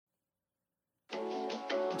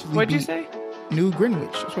What'd you say? New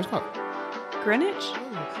Greenwich. That's what it's called. Greenwich?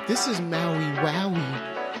 This is Maui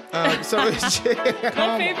Wowie. So My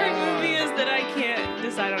favorite movie is that I can't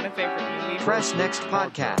decide on a favorite movie. Press Next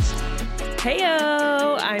Podcast.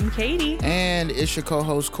 Heyo, I'm Katie. And it's your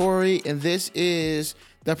co-host Corey, and this is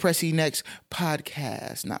the Pressy Next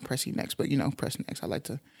Podcast. Not Pressy Next, but Press Next. I like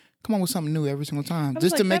to come on with something new every single time, That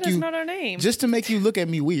is not our name. just to make you look at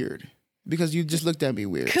me weird, because you just looked at me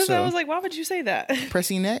weird. Because I was like, why would you say that?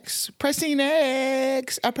 Pressy Next,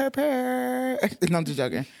 I prepare. No, I'm just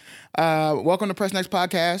joking. Welcome to Press Next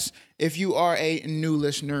Podcast. If you are a new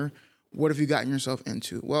listener, what have you gotten yourself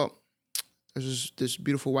into? Well, there's this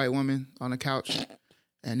beautiful white woman on a couch,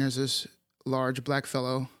 and there's this large black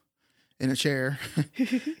fellow in a chair,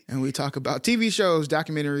 and we talk about TV shows,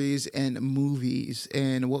 documentaries, and movies,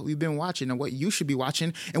 and what we've been watching, and what you should be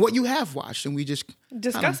watching, and what you have watched, and we just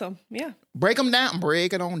discuss them. Yeah, break them down,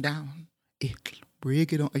 break it on down,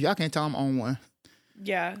 break it on. Y'all can't tell I'm on one.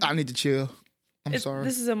 Yeah, I need to chill. I'm sorry.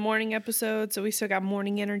 This is a morning episode, so we still got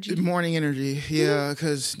morning energy. Morning energy, yeah,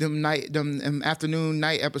 because them afternoon,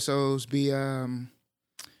 night episodes be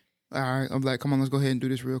all right. I'm like, come on, let's go ahead and do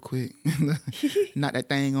this real quick. Not that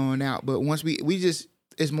thing on out, but once we just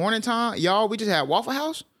it's morning time, y'all. We just had Waffle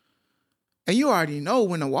House, and you already know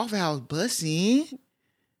when the Waffle House busting.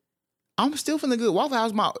 I'm still feeling good. Waffle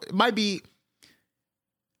House might be.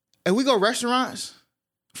 If we go restaurants,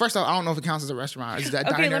 first off, I don't know if it counts as a restaurant. Is that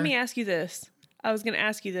okay? diner? Let me ask you this. I was going to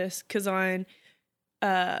ask you this because on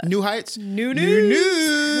New Heights, New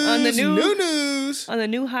News, on the New News, on the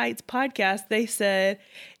New Heights podcast, they said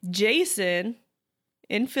Jason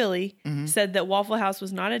in Philly said that Waffle House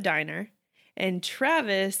was not a diner, and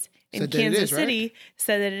Travis in Kansas City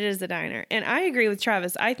said that it is a diner. And I agree with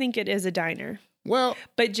Travis. I think it is a diner. Well,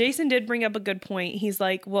 but Jason did bring up a good point. He's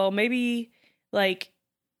like, well, maybe like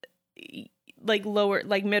lower,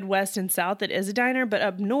 like Midwest and South, it is a diner, but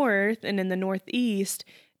up north and in the Northeast,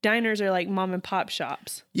 diners are like mom and pop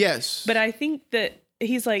shops. Yes. But I think that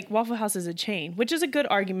he's like, Waffle House is a chain, which is a good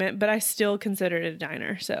argument, but I still consider it a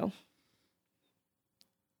diner. So.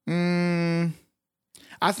 I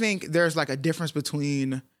think there's like a difference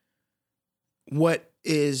between what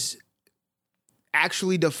is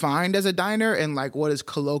actually defined as a diner and like what is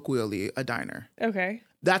colloquially a diner. Okay.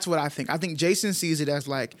 That's what I think. I think Jason sees it as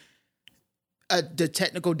like the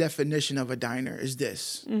technical definition of a diner is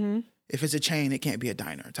this. Mm-hmm. If it's a chain, it can't be a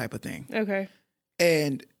diner type of thing. Okay.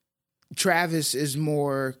 And Travis is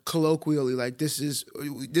more colloquially like this is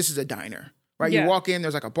a diner, right? Yeah. You walk in,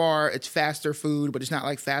 there's like a bar. It's faster food, but it's not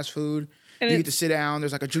like fast food. And you get to sit down.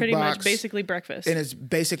 There's like a jukebox. Pretty much basically breakfast. And it's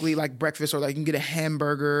basically like breakfast, or like you can get a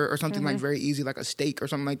hamburger or something like very easy, like a steak or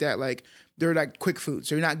something like that. Like they're like quick food.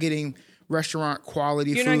 So you're not getting restaurant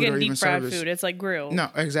quality food or even service. You're not getting deep fried food. It's like grill. No,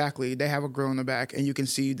 exactly. They have a grill in the back, and you can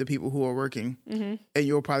see the people who are working. Mm-hmm. And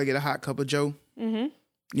you'll probably get a hot cup of Joe. Mm-hmm.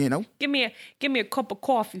 You know, give me a cup of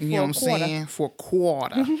coffee for you know what I'm saying, for a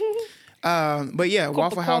quarter. But yeah,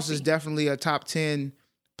 Waffle House is definitely a top 10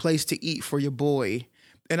 place to eat for your boy.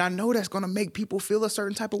 And I know that's gonna make people feel a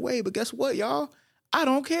certain type of way, but guess what, y'all? I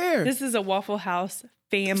don't care. This is a Waffle House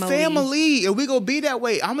family. And we gonna be that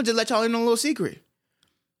way. I'm gonna just let y'all in on a little secret.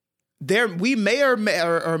 We may or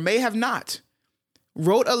may have not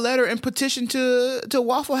wrote a letter and petition to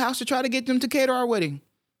Waffle House to try to get them to cater our wedding.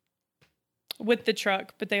 With the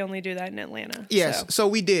truck, but they only do that in Atlanta. Yes, so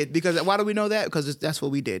we did. Because why do we know that? Because that's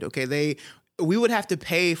what we did, okay? We would have to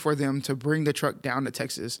pay for them to bring the truck down to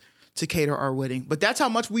Texas to cater our wedding. But that's how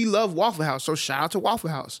much we love Waffle House, so shout out to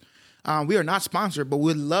Waffle House. We are not sponsored, but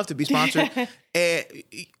we'd love to be sponsored. And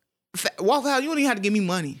Waffle House, you don't even have to give me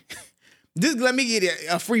money. Just let me get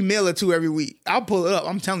a free meal or two every week. I'll pull it up.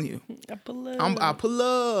 I'm telling you. I'll pull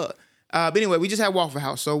up. But anyway, we just had Waffle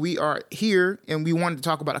House. So we are here, and we wanted to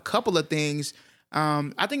talk about a couple of things.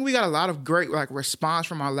 I think we got a lot of great response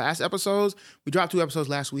from our last episodes. We dropped 2 episodes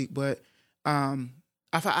last week, but I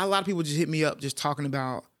thought a lot of people just hit me up just talking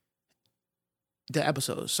about the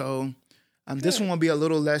episodes. So this one will be a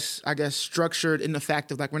little less, I guess, structured in the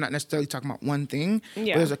fact of we're not necessarily talking about one thing.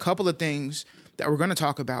 Yeah. But there's a couple of things that we're going to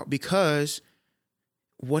talk about, because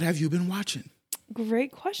what have you been watching?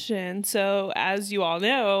 Great question. So, as you all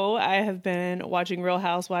know, I have been watching Real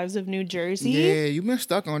Housewives of New Jersey. Yeah, you've been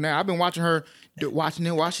stuck on that. I've been watching her, watching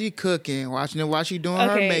it while she cooking, watching it while she doing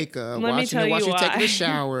her makeup, watching it while she taking a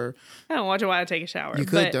shower. I don't watch it while I take a shower. You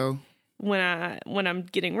could, though. When I'm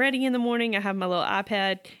getting ready in the morning, I have my little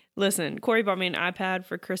iPad. Listen, Corey bought me an iPad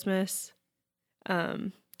for Christmas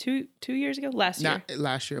 2 years ago? Last year. Not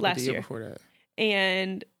last year, but the year before that.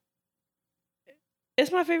 And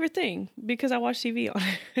It's my favorite thing because I watch TV on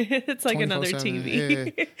it. It's like another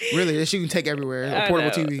TV. Yeah. Really, that you can take everywhere. A portable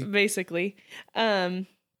TV. Basically.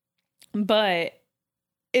 But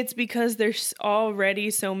it's because there's already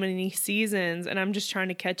so many seasons and I'm just trying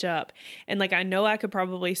to catch up. And like, I know I could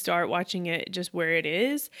probably start watching it just where it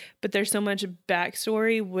is, but there's so much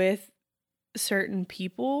backstory with certain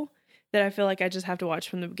people that I feel like I just have to watch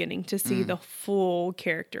from the beginning to see the full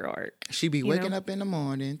character arc. She be waking up in the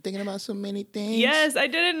morning thinking about so many things. Yes, I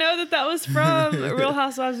didn't know that was from Real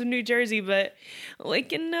Housewives of New Jersey, but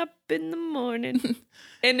waking up in the morning.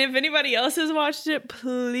 And if anybody else has watched it,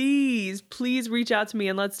 please reach out to me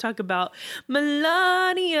and let's talk about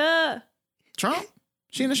Melania. Trump?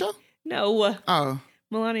 She in the show? No. Oh.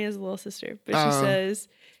 Melania's little sister. But she says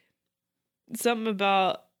something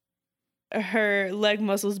about her leg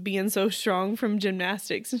muscles being so strong from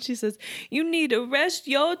gymnastics. And she says, you need to rest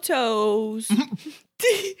your toes.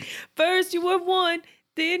 First you were 1,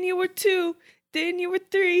 then you were 2, then you were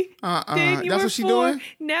 3, then you That's were what she 4. doing?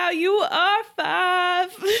 Now you are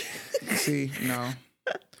 5. See, no.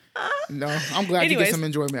 I'm glad you get some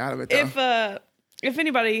enjoyment out of it, though. If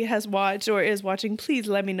anybody has watched or is watching, please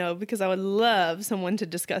let me know because I would love someone to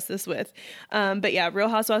discuss this with. But yeah, Real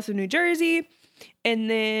Housewives of New Jersey. And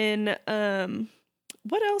then,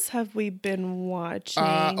 what else have we been watching?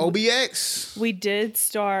 OBX. We did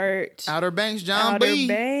start Outer Banks, John B. Outer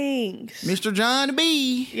Banks. Mr. John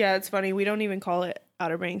B. Yeah, it's funny. We don't even call it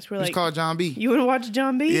Outer Banks. We're like, call it John B. You want to watch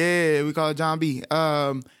John B? Yeah, we call it John B.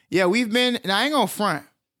 Yeah, we've been, and I ain't gonna front.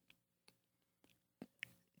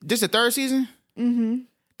 This the 3rd season? Mm-hmm.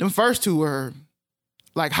 Them first 2 were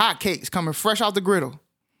like hot cakes coming fresh out the griddle.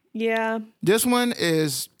 Yeah. This one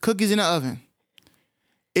is cookies in the oven.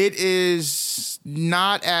 It is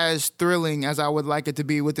not as thrilling as I would like it to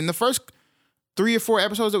be within the first 3 or 4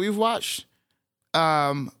 episodes that we've watched. But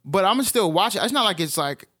I'm gonna still watch it. It's not like it's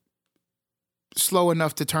like slow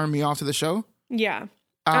enough to turn me off to the show. Yeah.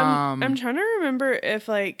 I'm trying to remember if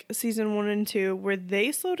like season 1 and 2 were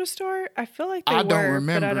they slow to start? I feel like they were,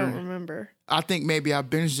 but I don't remember. I think maybe I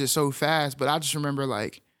binged it so fast, but I just remember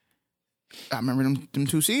like I remember them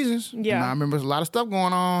 2 seasons. Yeah. And I remember there's a lot of stuff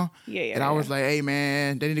going on. Yeah. And I was like, hey,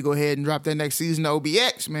 man, they need to go ahead and drop that next season of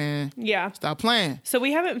OBX, man. Yeah. Stop playing. So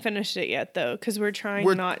we haven't finished it yet, though, because we're trying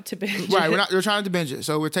not to binge it. Right, we're trying to binge it.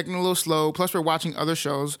 So we're taking it a little slow. Plus, we're watching other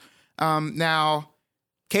shows. Now,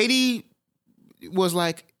 Katie was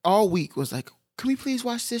like, all week was like, can we please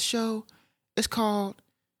watch this show? It's called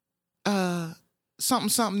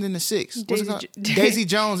something in the 6. What's it called? Daisy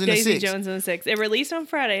Jones in the 6. Daisy Jones in the 6. It released on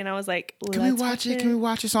Friday, and I was like, can we watch it? Can we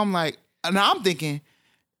watch it? So I'm like, now I'm thinking,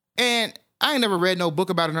 and I ain't never read no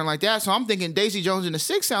book about it or nothing like that. So I'm thinking Daisy Jones in the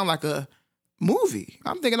 6 sound like a movie.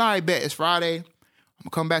 I'm thinking, all right, bet it's Friday. I'm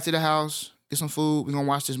gonna come back to the house, get some food. We're gonna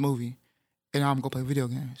watch this movie, and I'm gonna go play video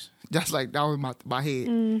games. That's like that was my head.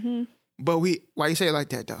 Mm-hmm. But why you say it like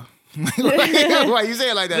that though? Why you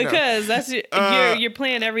say it like that? Because that's your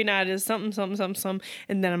plan every night is something,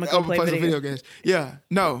 and then I'm gonna go play video games. Yeah,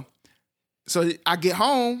 no. So I get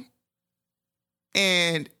home,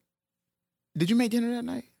 and did you make dinner that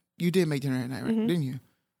night? You did make dinner that night, right? Mm-hmm. Didn't you?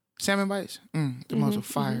 Salmon bites. The ones were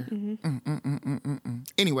fire.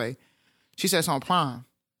 Anyway, she said it's on Prime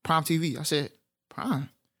TV. I said, Prime?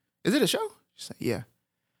 Is it a show? She said, yeah.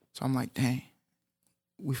 So I'm like, dang,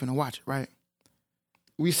 we finna watch it, right?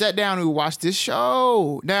 We sat down and we watched this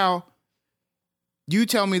show. Now, you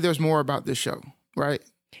tell me there's more about this show, right?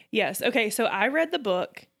 Yes. Okay, so I read the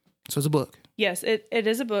book. So it's a book. Yes, it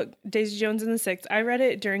is a book, Daisy Jones in the 6. I read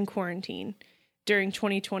it during quarantine, during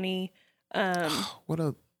 2020. What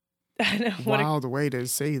a I know, wild way to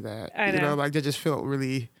say that. I know. You know, like that just felt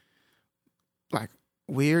really like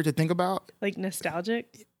weird to think about. Like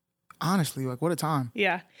nostalgic. Honestly, like what a time.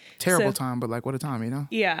 Yeah. Terrible time, but like what a time, you know?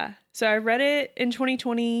 Yeah. So I read it in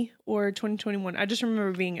 2020 or 2021. I just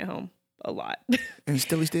remember being at home a lot. And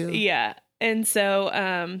still? Yeah. And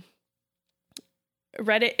so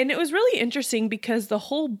read it, and it was really interesting because the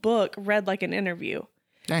whole book read like an interview.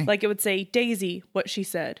 Dang. Like it would say, Daisy, what she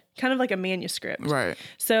said, kind of like a manuscript. Right.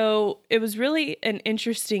 So it was really an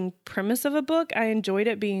interesting premise of a book. I enjoyed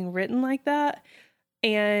it being written like that.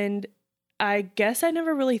 And I guess I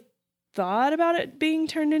never really thought about it being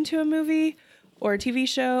turned into a movie or a TV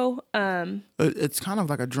show. It's kind of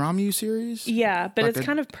like a drama series. Yeah, but like it's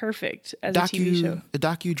kind of perfect as a TV show. A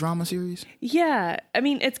docudrama series. Yeah, I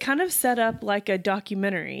mean, it's kind of set up like a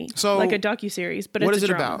documentary, so like a docuseries. But what it's is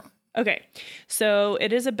a it drama. about? Okay, so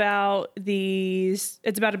it is about It's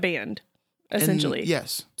about a band, essentially.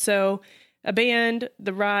 Yes. So a band,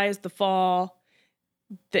 the rise, the fall,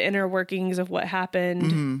 the inner workings of what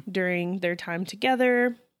happened during their time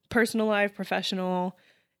together, personal life, professional,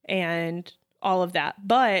 and all of that.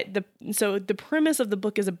 But the premise of the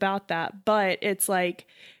book is about that, but it's like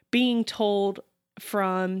being told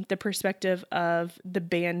from the perspective of the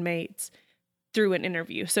bandmates through an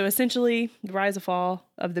interview. So essentially the rise and fall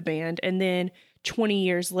of the band. And then 20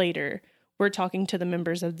 years later, we're talking to the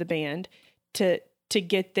members of the band to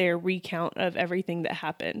get their recount of everything that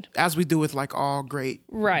happened. As we do with like all great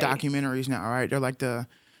documentaries now, right? They're like the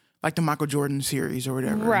Michael Jordan series or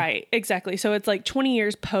whatever. Right, exactly. So it's like 20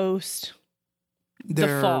 years post the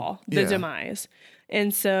fall, the demise.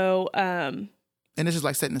 And so... and this is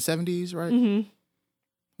like set in the 70s, right? Mm-hmm.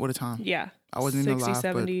 What a time. Yeah. I wasn't 60s, even alive,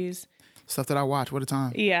 70s. But stuff that I watched, what a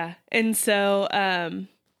time. Yeah. And so...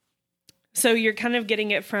 so you're kind of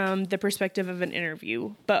getting it from the perspective of an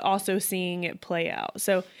interview, but also seeing it play out.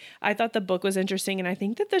 So I thought the book was interesting, and I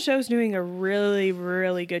think that the show's doing a really,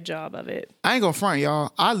 really good job of it. I ain't gonna front,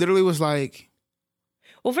 y'all. I literally was like...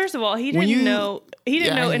 Well, first of all, he didn't know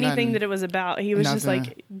anything that it was about. He was just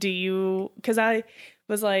like, do you... Because I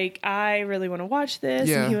was like, I really want to watch this.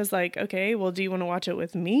 Yeah. And he was like, okay, well, do you want to watch it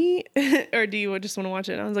with me? Or do you just want to watch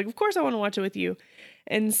it? And I was like, of course I want to watch it with you.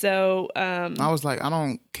 And so... I was like, I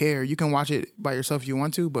don't care. You can watch it by yourself if you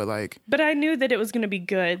want to, but like... But I knew that it was going to be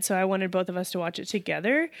good, so I wanted both of us to watch it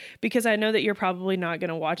together, because I know that you're probably not going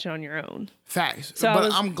to watch it on your own. Facts. So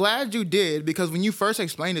but I'm glad you did, because when you first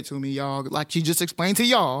explained it to me, y'all, like she just explained to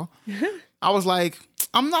y'all, I was like,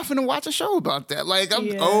 I'm not finna watch a show about that. Like,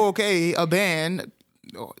 okay, a band...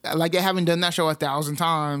 Like, I haven't done that show 1,000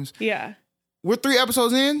 times. Yeah. We're 3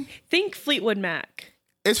 episodes in. Think Fleetwood Mac.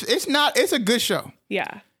 It's a good show.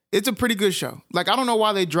 Yeah. It's a pretty good show. Like, I don't know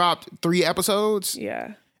why they dropped 3 episodes.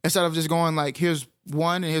 Yeah. Instead of just going like, here's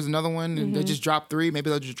one and here's another one, and they just drop 3. Maybe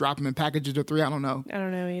they'll just drop them in packages of 3. I don't know. I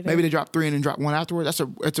don't know either. Maybe they drop 3 and then drop 1 afterwards.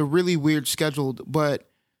 It's a really weird scheduled, but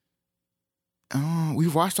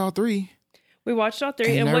we've watched all 3. We watched all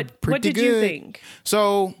 3, and what did you think?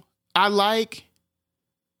 So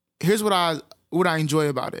here's what I enjoy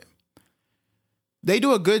about it. They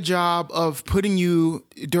do a good job of putting you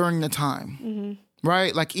during the time,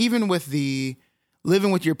 right? Like, even with the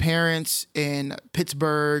living with your parents in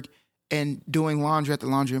Pittsburgh and doing laundry at the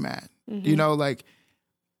laundromat, you know, like,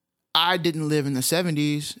 I didn't live in the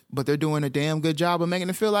 70s, but they're doing a damn good job of making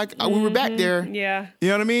it feel like we were back there. Yeah. You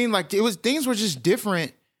know what I mean? Like, things were just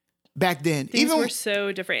different back then. Things were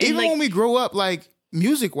so different. Even when we grew up, like,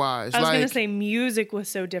 music wise, I was gonna say music was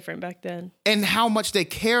so different back then, and how much they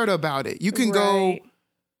cared about it. You can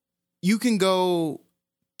go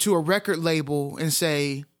to a record label and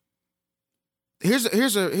say, here's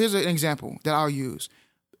an example that I'll use.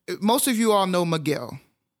 Most of you all know Miguel,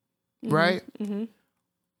 right? Mm-hmm.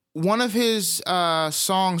 One of his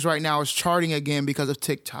songs right now is charting again because of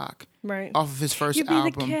TikTok. Right. Off of his first you be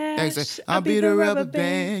album. The cash, I'll be the rubber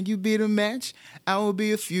band, you be the match, I will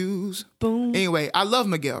be a fuse. Boom. Anyway, I love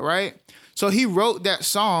Miguel, right? So he wrote that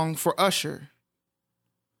song for Usher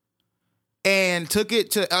and took it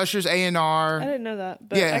to Usher's A&R. I didn't know that,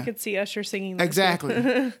 but I could see Usher singing that.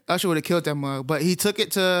 Exactly. Usher would have killed that mug. But he took it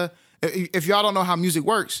to, if y'all don't know how music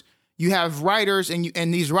works, you have writers, and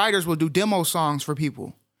these writers will do demo songs for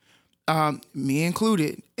people. Me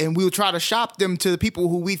included. And we'll try to shop them to the people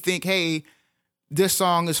who we think, hey, this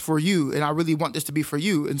song is for you, and I really want this to be for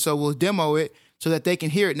you. And so we'll demo it so that they can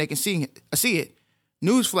hear it and they can see it.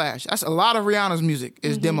 Newsflash, that's a lot of Rihanna's music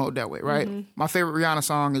is demoed that way, right? My favorite Rihanna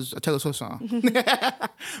song is a Taylor Swift song.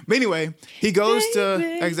 But anyway, he goes to,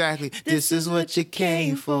 this is what you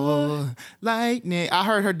came for, lightning. I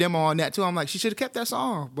heard her demo on that too. I'm like, she should have kept that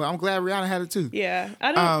song, but I'm glad Rihanna had it too. Yeah,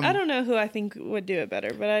 I don't know who I think would do it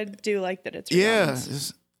better, but I do like that it's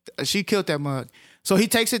Rihanna's. Yeah, she killed that mug. So he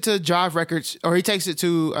takes it to Jive Records, or he takes it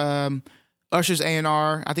to Usher's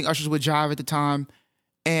A&R. I think Usher's with Jive at the time,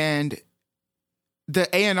 and the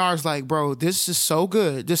A&R is like, bro, this is so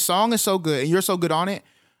good. This song is so good, and you're so good on it.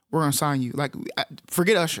 We're gonna sign you. Like,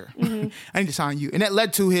 forget Usher. I need to sign you. And that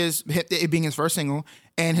led to it being his first single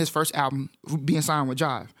and his first album being signed with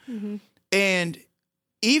Jive. And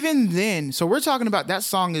even then, so we're talking about that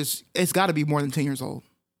song it's got to be more than 10 years old.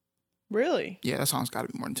 Really? Yeah, that song's got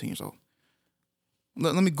to be more than 10 years old.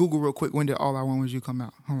 Let me Google real quick. When did All I Want Was You come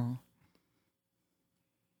out? Hold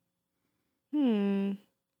on.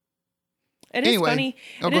 It is funny.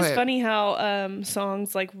 It is funny how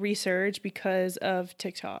songs like resurge because of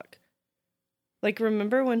TikTok. Like,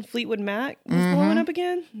 remember when Fleetwood Mac was blowing up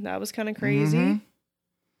again? That was kind of crazy.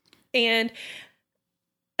 And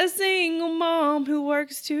a single mom who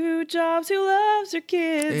works 2 jobs, who loves her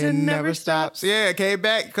kids and never stops. Yeah, it came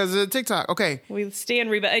back because of TikTok. Okay. We stand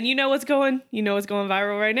Reba. And you know what's going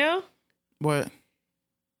viral right now? What?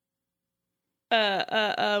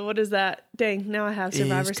 What is that? Dang, now I have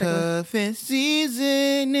Survivor. It's cuffing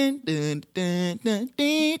season. I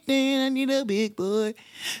need a big boy.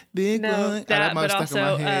 Big boy. That, but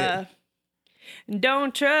also,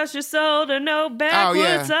 don't trust your soul to no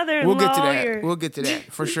backwoods Southern We'll get to lawyer. that. We'll get to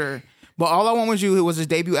that for sure. But All I Want Was You was his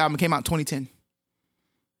debut album. It came out in 2010.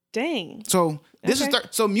 Dang. So this is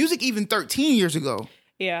so music even 13 years ago.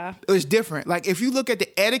 Yeah. It was different. Like if you look at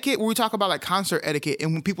the etiquette, when we talk about like concert etiquette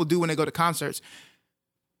and when people do when they go to concerts,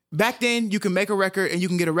 back then you can make a record and you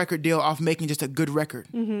can get a record deal off making just a good record.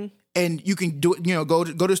 Mm-hmm. And you can do it, go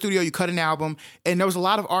to the studio, you cut an album. And there was a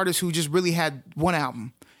lot of artists who just really had one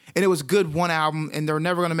album. And it was good one album and they're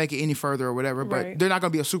never going to make it any further or whatever, but they're not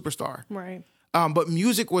going to be a superstar. Right. But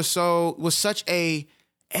music was such a,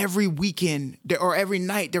 every weekend or every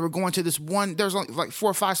night they were going to this one, there's only like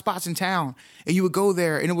 4 or 5 spots in town and you would go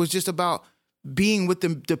there and it was just about being with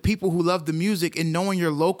the people who love the music and knowing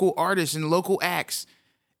your local artists and local acts.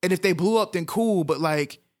 And if they blew up, then cool. But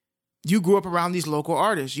like you grew up around these local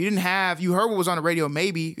artists. You heard what was on the radio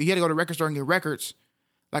maybe. You had to go to the record store and get records.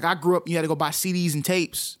 Like I grew up, you had to go buy CDs and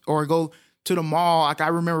tapes or go to the mall. Like I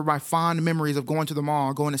remember my fond memories of going to the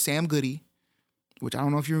mall, going to Sam Goody, which I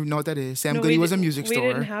don't know if you know what that is. Sam Goody was a music store. We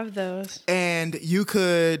didn't have those. And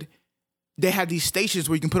they had these stations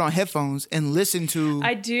where you can put on headphones and listen to.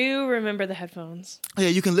 I do remember the headphones. Yeah,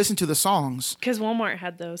 you can listen to the songs. Because Walmart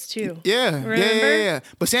had those too. Yeah. Remember? Yeah.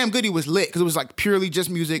 But Sam Goody was lit because it was like purely just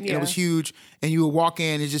music and it was huge. And you would walk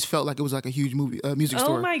in, it just felt like it was like a huge music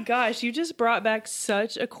store. Oh my gosh, you just brought back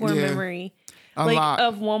such a core memory. A lot.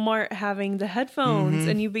 Of Walmart having the headphones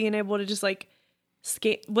and you being able to just like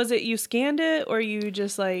was it you scanned it or you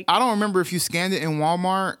just like I don't remember if you scanned it in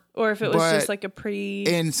Walmart or if it was just like a pretty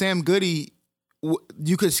in Sam Goody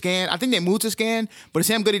you could scan. I think they moved to scan, but at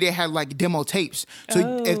Sam Goody they had like demo tapes.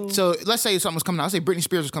 So so let's say something was coming out. Let's say Britney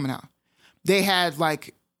Spears was coming out. They had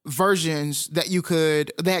like versions that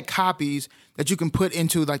they had copies that you can put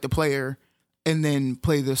into like the player and then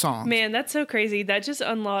play the song. Man, that's so crazy. That just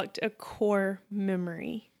unlocked a core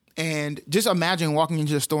memory. And just imagine walking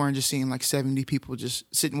into the store and just seeing like 70 people just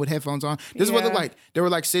sitting with headphones on. This is what they're like. They were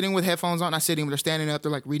like sitting with headphones on, not sitting, but they're standing up.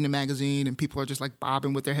 They're like reading a magazine and people are just like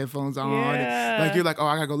bobbing with their headphones on. Yeah. And, like you're like, oh,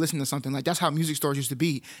 I gotta go listen to something. Like that's how music stores used to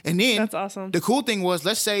be. And then that's awesome. The cool thing was,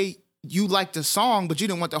 let's say you liked the song, but you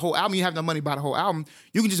didn't want the whole album. You have no money to buy the whole album.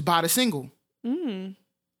 You can just buy the single. You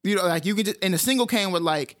know, like you can just, and the single came with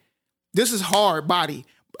like, this is hard body.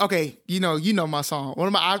 Okay, you know my song.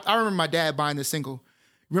 I remember my dad buying this single.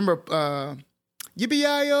 Remember,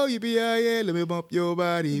 yippee-yi-yo, yippee-yi-yo, let me bump your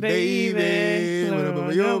body, baby. Let me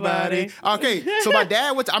bump your body. Okay, so my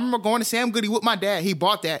dad I remember going to Sam Goody with my dad. He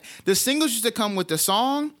bought that. The singles used to come with the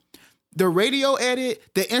song, the radio edit,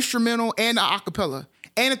 the instrumental, and the acapella.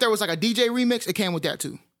 And if there was like a DJ remix, it came with that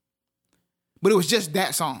too. But it was just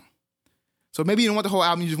that song. So maybe you didn't want the whole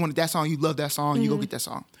album, you just wanted that song, you love that song, you go get that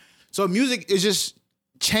song. So music is just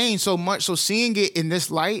changed so much. So seeing it in this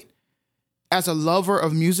light, as a lover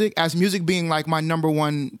of music, as music being like my number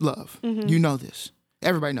one love, you know this.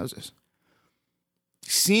 Everybody knows this.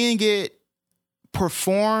 Seeing it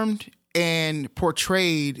performed and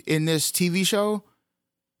portrayed in this TV show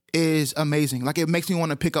is amazing. Like it makes me want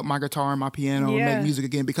to pick up my guitar and my piano and make music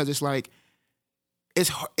again because it's like,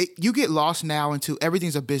 you get lost now into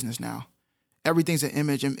everything's a business now. Everything's an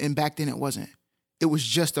image. And back then it wasn't. It was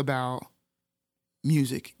just about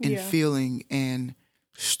music and feeling and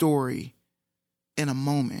story in a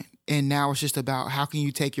moment. And now it's just about how can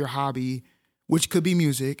you take your hobby, which could be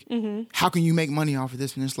music, how can you make money off of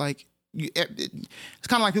this? And it's like, it's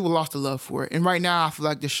kind of like people lost the love for it. And right now I feel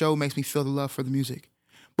like the show makes me feel the love for the music.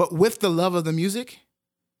 But with the love of the music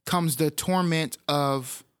comes the torment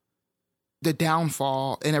of the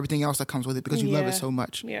downfall and everything else that comes with it because you love it so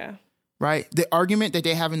much. Yeah. Right? The argument that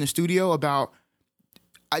they have in the studio about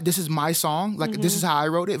this is my song, like this is how I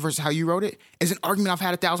wrote it versus how you wrote it, is an argument I've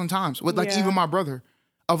had 1,000 times with like even my brother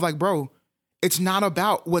of like, bro, it's not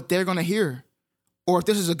about what they're gonna hear or if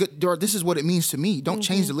this is or this is what it means to me. Don't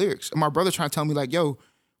change the lyrics. And my brother trying to tell me like, yo,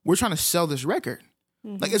 we're trying to sell this record.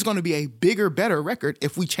 Like it's gonna be a bigger, better record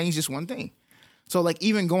if we change this one thing. So like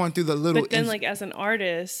even going through the little, but then like as an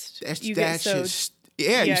artist, you get so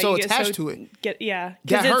you're so attached to it. Because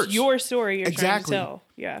it's your story you're trying to tell.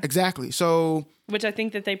 Yeah, exactly. So, which I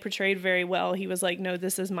think that they portrayed very well. He was like, "No,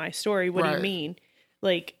 this is my story. What do you mean?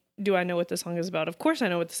 Like, do I know what the song is about? Of course, I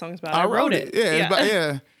know what the song is about. I wrote it.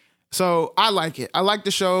 Yeah. So I like it. I like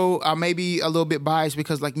the show. I may be a little bit biased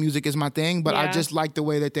because like music is my thing, but I just like the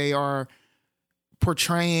way that they are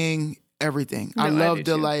portraying everything. No, I love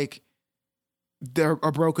they're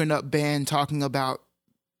a broken up band talking about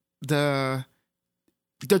the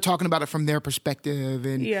they're talking about it from their perspective,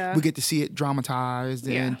 and we get to see it dramatized.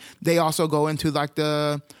 And they also go into like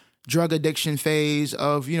the drug addiction phase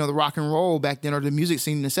of, you know, the rock and roll back then, or the music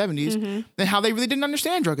scene in the 70s, and how they really didn't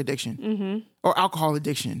understand drug addiction or alcohol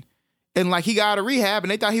addiction. And like, he got out of rehab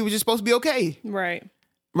and they thought he was just supposed to be okay. Right.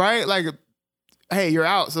 Like, hey, you're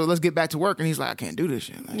out, so let's get back to work. And he's like, I can't do this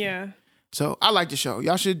shit. Like, so I like the show.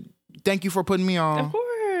 Y'all should, thank you for putting me on. Of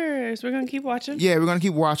course. We're going to keep watching. Yeah, we're going to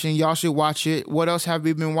keep watching. Y'all should watch it. What else have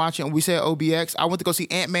we been watching? We said OBX. I went to go see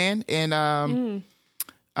Ant-Man and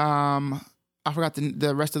I forgot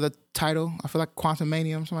the rest of the title. I feel like Quantum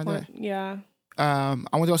Mania or something like that. Yeah. I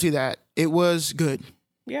went to go see that. It was good.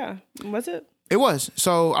 Yeah. Was it? It was.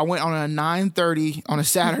 So I went on a 9:30 on a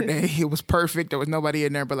Saturday. It was perfect. There was nobody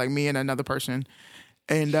in there but like me and another person.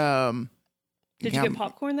 And did you get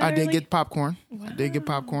popcorn that I early? did get popcorn. Wow. I did get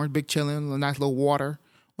popcorn. Big chillin', a nice little water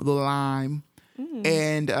with a little lime.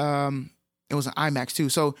 And it was an IMAX too.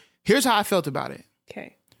 So here's how I felt about it.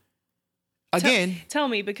 Okay. Again, tell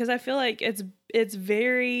me, because I feel like it's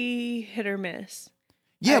very hit or miss.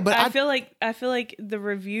 Yeah, but I feel like the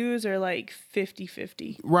reviews are like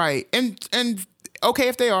 50-50. Right. And okay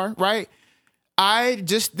if they are, right? I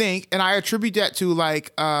just think, and I attribute that to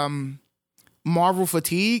like Marvel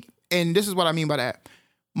fatigue, and this is what I mean by that.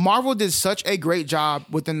 Marvel did such a great job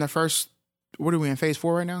within the first, what are we in, phase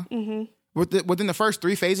 4 right now? Within the first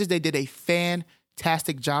 3 phases, they did a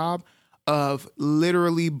fantastic job of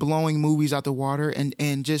literally blowing movies out the water,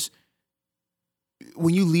 and just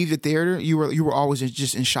when you leave the theater, you were always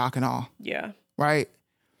just in shock and awe. Yeah. Right?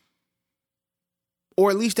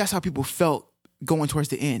 Or at least that's how people felt going towards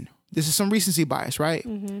the end. This is some recency bias, right?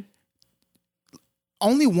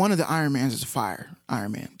 Only one of the Iron Mans is a fire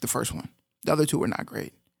Iron Man, the first one. The other 2 are not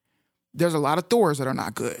great. There's a lot of Thors that are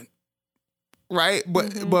not good. Right?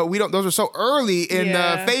 But we don't, those are so early in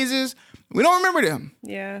the phases. We don't remember them.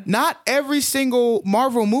 Yeah. Not every single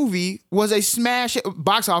Marvel movie was a smash hit.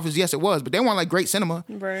 Box office, yes, it was, but they weren't like great cinema.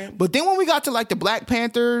 Right. But then when we got to like the Black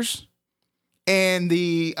Panthers and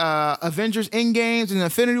the Avengers Endgames and the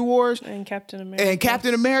Infinity Wars and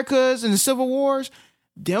Captain America's and the Civil Wars,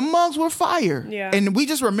 them mugs were fire. Yeah. And we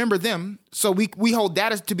just remember them. So we hold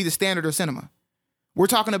that as to be the standard of cinema. We're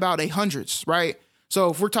talking about hundreds, right?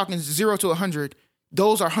 So if we're talking 0 to 100,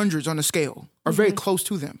 those are hundreds on the scale, or very close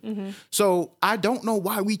to them. So I don't know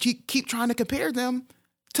why we keep trying to compare them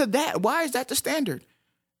to that. Why is that the standard?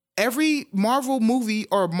 Every Marvel movie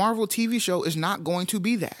or Marvel TV show is not going to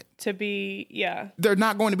be that. They're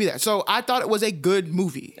not going to be that. So I thought it was a good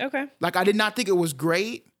movie. Okay. Like, I did not think it was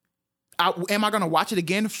great. Am I going to watch it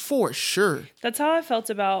again? For sure. That's how I felt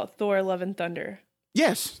about Thor: Love and Thunder.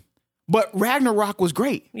 Yes. But Ragnarok was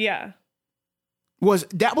great. Yeah.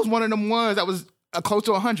 That was one of them ones that was close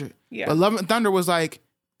to 100. Yeah. But Love and Thunder was like,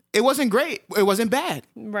 it wasn't great. It wasn't bad.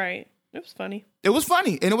 Right. It was funny. It was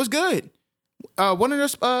funny and it was good. One of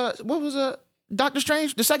those, what was Doctor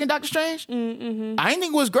Strange? The second Doctor Strange? I didn't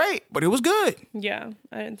think it was great, but it was good. Yeah.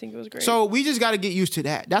 I didn't think it was great. So we just got to get used to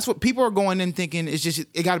that. That's what people are going in thinking. It's just,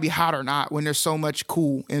 it got to be hot or not when there's so much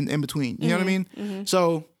cool in between. You know what I mean?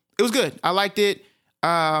 So it was good. I liked it.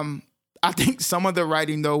 I think some of the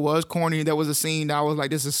writing, though, was corny. There was a scene that I was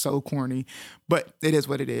like, this is so corny. But it is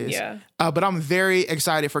what it is. Yeah. But I'm very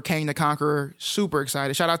excited for Kang the Conqueror. Super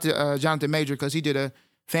excited. Shout out to Jonathan Major, because he did a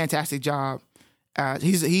fantastic job.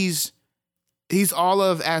 He's all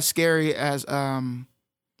of as scary as Thanos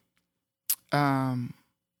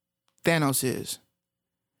is.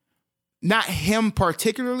 Not him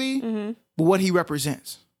particularly, but what he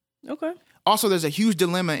represents. Okay. Also, there's a huge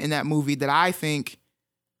dilemma in that movie that I think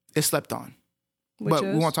is slept on. But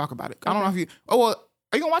we won't talk about it. Okay. I don't know if you... Oh, well,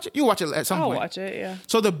 are you going to watch it? You'll watch it at some point. I'll watch it, yeah.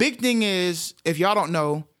 So the big thing is, if y'all don't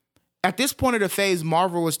know, at this point of the phase,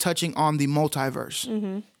 Marvel was touching on the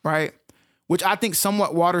multiverse, right? Which I think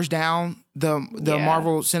somewhat waters down the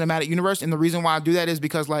Marvel Cinematic Universe. And the reason why I do that is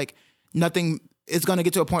because, like, nothing... It's going to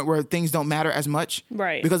get to a point where things don't matter as much.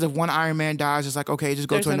 Right. Because if one Iron Man dies, it's like, okay, just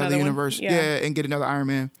go to another universe. And get another Iron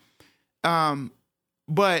Man.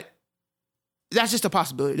 But that's just a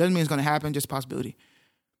possibility. It doesn't mean it's going to happen, just a possibility.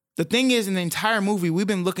 The thing is, in the entire movie, we've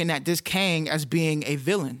been looking at this Kang as being a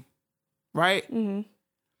villain, right?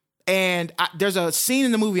 And there's a scene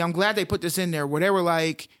in the movie, I'm glad they put this in there, where they were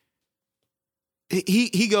like,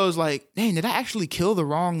 he goes like, dang, did I actually kill the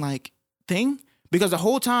wrong, like, thing? Because the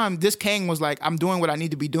whole time, this Kang was like, I'm doing what I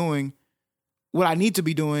need to be doing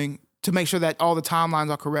to make sure that all the timelines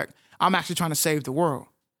are correct. I'm actually trying to save the world.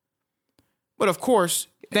 But of course,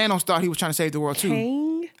 Thanos thought he was trying to save the world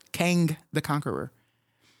too. Kang the Conqueror.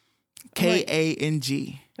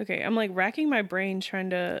 K-A-N-G. Okay, I'm like racking my brain trying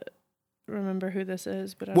to remember who this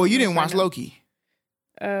is. But well, you didn't watch Loki.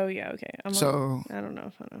 Oh, yeah, okay. I don't know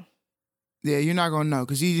if I know. Yeah, you're not going to know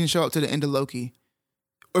because he didn't show up to the end of Loki.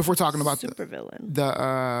 If we're talking about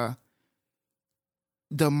supervillain,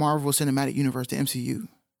 the Marvel Cinematic Universe, the MCU.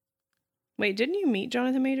 Wait, didn't you meet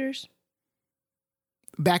Jonathan Majors?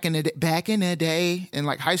 Back in the day in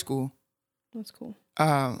like high school. That's cool.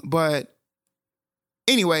 But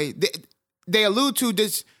anyway, they allude to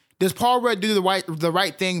this. Does Paul Rudd do the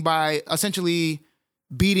right thing by essentially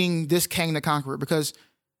beating this Kang the Conqueror? Because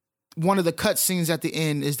one of the cut scenes at the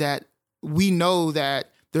end is that we know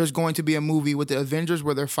that there's going to be a movie with the Avengers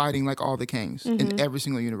where they're fighting like all the Kangs in every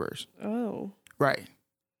single universe. Oh. Right.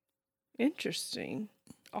 Interesting.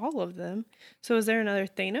 All of them. So is there another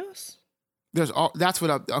Thanos? That's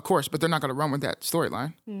what, of course, but they're not going to run with that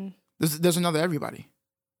storyline. There's another everybody.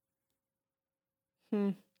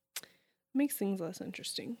 Makes things less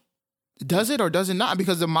interesting. Does it or does it not?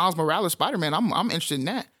 Because the Miles Morales Spider-Man, I'm interested in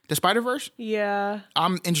that. The Spider-Verse? Yeah.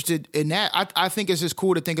 I'm interested in that. I think it's just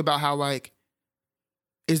cool to think about how, like,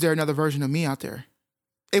 is there another version of me out there?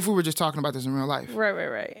 If we were just talking about this in real life.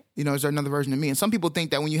 Right. You know, is there another version of me? And some people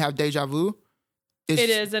think that when you have deja vu, it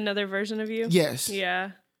is another version of you? Yes.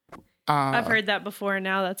 Yeah. I've heard that before, and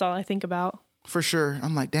now that's all I think about. For sure.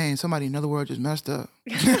 I'm like, dang, somebody in another world just messed up.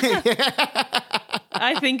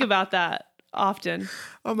 I think about that often.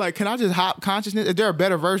 I'm like, can I just hop consciousness? Is there a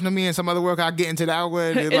better version of me in some other world? Can I get into that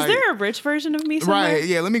one? Is there a rich version of me somewhere? Right,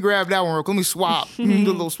 yeah, let me grab that one real quick. Let me swap. Do a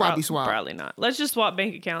little swappy swap. Probably not. Let's just swap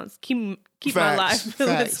bank accounts. Keep my life.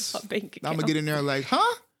 Let's swap bank accounts. I'm going to get in there like,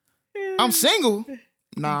 huh? I'm single.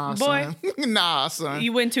 Nah, boy. Son. Nah, son.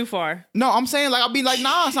 You went too far. No, I'm saying like, I'll be like,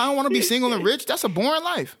 nah, son, I don't want to be single and rich. That's a boring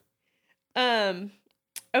life.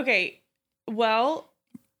 Okay. Well,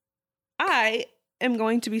 I am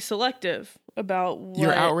going to be selective about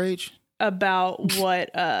your outrage about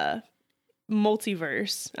what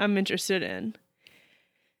multiverse I'm interested in.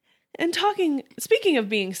 And speaking of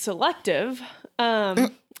being selective,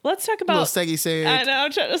 let's talk about little seggy seg. I know,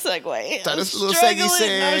 I'm trying to segue. Little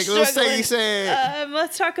seggy seg.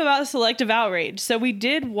 Let's talk about selective outrage. So we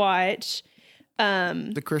did watch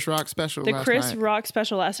the Chris Rock special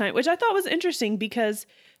last night, which I thought was interesting because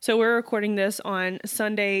so we're recording this on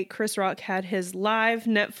Sunday. Chris Rock had his live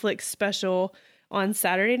Netflix special on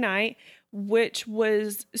Saturday night, which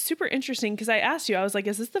was super interesting because I asked you, I was like,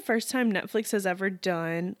 is this the first time Netflix has ever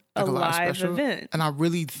done a live event? And I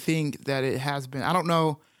really think that it has been. I don't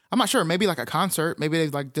know. I'm not sure. Maybe like a concert. Maybe they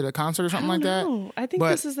like did a concert or something like that. I think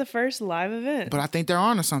this is the first live event. But I think they're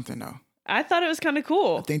onto something though. I thought it was kind of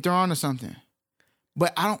cool. I think they're onto something.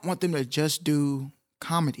 But I don't want them to just do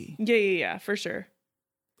comedy. Yeah, for sure.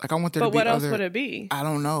 Like I want there to be But what else would it be? I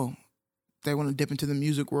don't know. They want to dip into the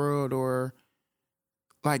music world or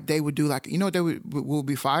like they would do like, you know what they would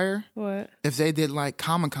be fire? What? If they did like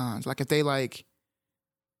Comic-Cons. Like if they like.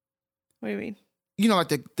 What do you mean? You know,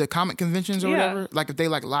 like the comic conventions or whatever. Like if they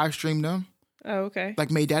like live streamed them. Oh, okay.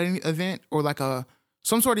 Like made that an event or like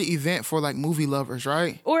some sort of event for like movie lovers,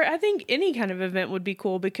 right? Or I think any kind of event would be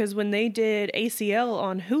cool because when they did ACL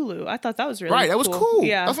on Hulu, I thought that was really cool. Right, that was cool.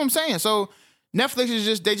 Yeah. That's what I'm saying. So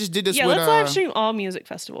Netflix they just did this with... Yeah, let's live stream all music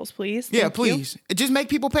festivals, please. Thank you. It just make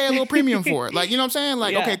people pay a little premium for it. Like, you know what I'm saying?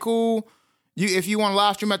 Like, okay, cool. If you want to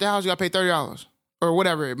live stream at the house, you got to pay $30 or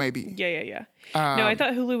whatever it may be. Yeah. No, I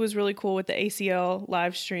thought Hulu was really cool with the ACL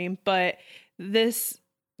live stream, but this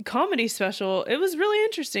comedy special, it was really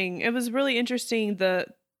interesting. It was really interesting, the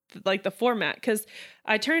format, because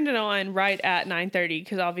I turned it on right at 9:30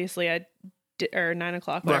 because obviously or 9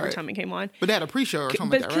 o'clock, whatever time it came on. But they had a pre-show or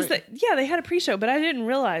something like that, right? They had a pre-show, but I didn't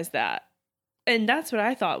realize that. And that's what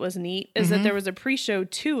I thought was neat, is that there was a pre-show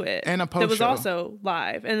to it. And a post-show. That was also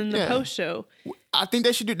live. And then the post-show. I think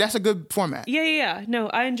they should do, that's a good format. Yeah. No,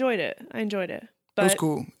 I enjoyed it. But it was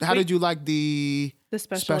cool. How did you like the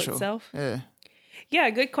special itself? Yeah. Yeah,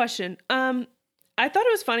 good question. I thought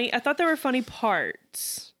it was funny. I thought there were funny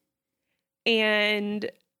parts. And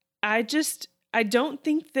I don't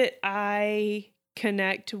think that I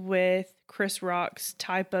connect with Chris Rock's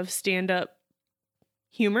type of stand-up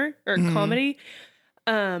humor or comedy,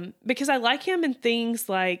 because I like him in things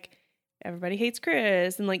like Everybody Hates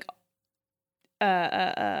Chris and like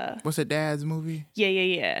what's a Dad's movie?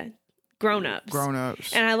 Yeah. Grown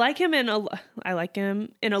Ups. And I like him in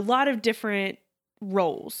a lot of different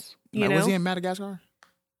roles. You know? Was he in Madagascar?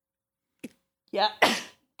 Yeah.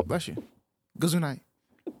 Bless you. Gazoo night.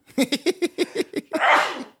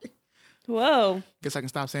 Whoa. Guess I can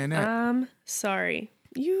stop saying that. I'm sorry.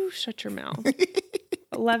 You shut your mouth.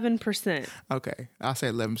 11%. Okay. I'll say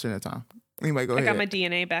 11% at a time. Anyway, go ahead. I got my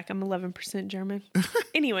DNA back. I'm 11% German.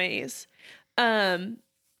 Anyways.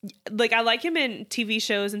 like, I like him in TV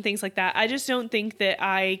shows and things like that. I just don't think that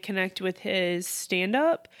I connect with his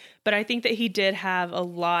stand-up, but I think that he did have a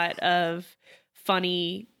lot of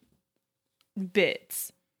funny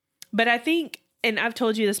bits. But I think, and I've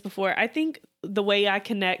told you this before, I think the way I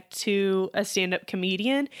connect to a stand-up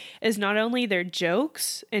comedian is not only their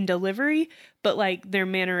jokes and delivery, but like their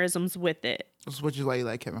mannerisms with it. Which is why you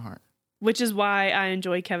like Kevin Hart. Which is why I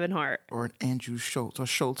enjoy Kevin Hart. Or an Andrew Schultz or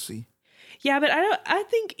Schultzy. Yeah, but I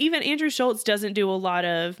think even Andrew Schultz doesn't do a lot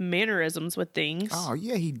of mannerisms with things. Oh,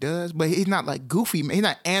 yeah, he does. But he's not like goofy. He's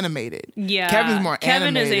not animated. Yeah. Kevin's more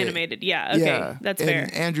Kevin animated. is animated. Yeah, okay. Yeah. That's and fair.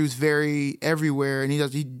 Andrew's very everywhere, and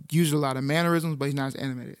he uses a lot of mannerisms, but he's not as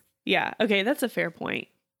animated. Yeah, okay, that's a fair point.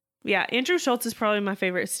 Yeah, Andrew Schultz is probably my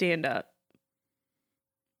favorite stand-up.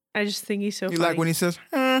 I just think he's so funny. You like when he says,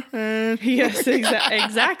 yes,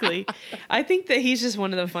 exactly. I think that he's just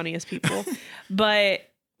one of the funniest people. But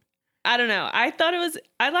I don't know. I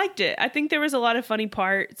liked it. I think there was a lot of funny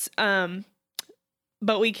parts.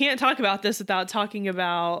 But we can't talk about this without talking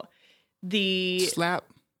about the slap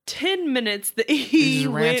 10 minutes that he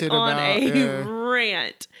went on a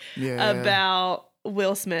rant about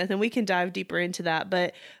Will Smith, and we can dive deeper into that.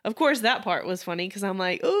 But of course, that part was funny because I'm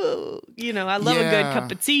like, oh, I love a good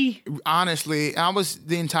cup of tea. Honestly, I was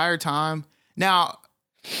the entire time. Now,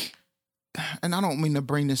 and I don't mean to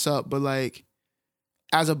bring this up, but like,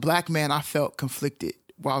 as a black man, I felt conflicted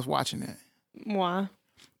while I was watching it. Why?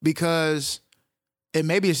 Because, and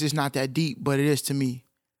maybe it's just not that deep, but it is to me.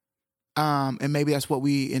 And maybe that's what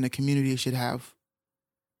we in the community should have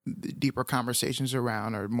deeper conversations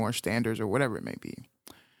around, or more standards, or whatever it may be.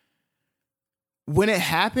 When it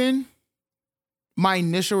happened, my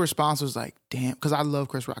initial response was like, damn, because I love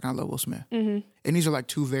Chris Rock and I love Will Smith. Mm-hmm. And these are like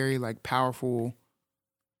two very like powerful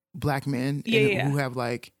black men who have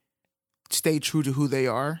like stayed true to who they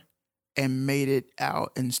are and made it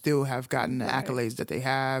out and still have gotten the accolades that they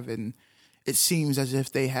have. And it seems as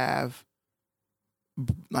if they have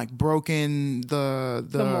like broken the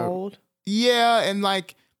mold. Yeah. And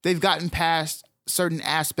like they've gotten past certain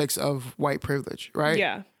aspects of white privilege, right?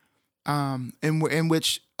 Yeah. In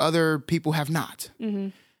which other people have not. Mm-hmm.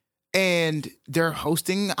 And they're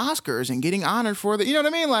hosting Oscars and getting honored for the, you know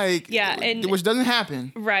what I mean? Like, yeah, and which doesn't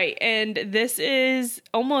happen. Right. And this is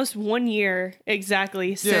almost 1 year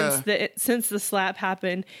exactly since the slap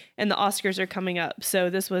happened, and the Oscars are coming up. So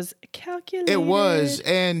this was calculated. It was.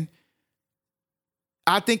 And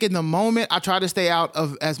I think in the moment, I tried to stay out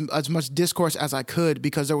of as much discourse as I could,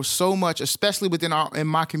 because there was so much, especially in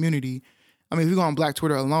my community. I mean, if you go on Black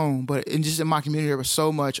Twitter alone, but just in my community, there was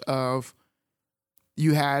so much of,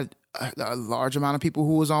 you had a large amount of people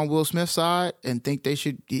who was on Will Smith's side and think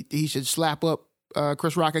he should slap up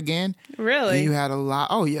Chris Rock again. Really? And you had a lot.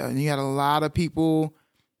 Oh yeah, and you had a lot of people,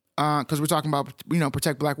 because we're talking about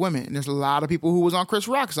protect black women, and there's a lot of people who was on Chris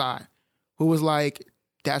Rock's side, who was like,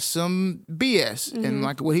 that's some BS, mm-hmm. and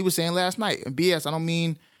like what he was saying last night. And BS, I don't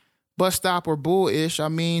mean bus stop or bullish. I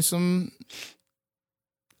mean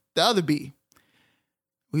the other B.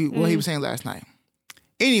 What he was saying last night.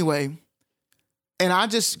 Anyway. And I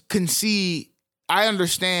just I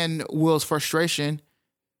understand Will's frustration,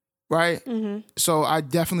 right? Mm-hmm. So I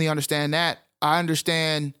definitely understand that. I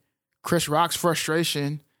understand Chris Rock's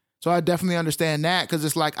frustration. So I definitely understand that, because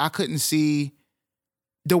it's like I couldn't see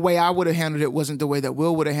the way I would have handled it wasn't the way that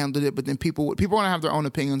Will would have handled it. But then people want to have their own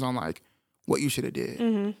opinions on like what you should have did,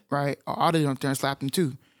 mm-hmm. right? Or I'd have up there and slapped him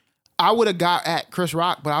too. I would have got at Chris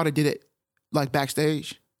Rock, but I would have did it like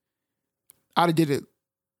backstage. I'd have did it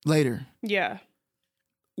later. Yeah.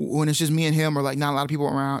 When it's just me and him, or like not a lot of people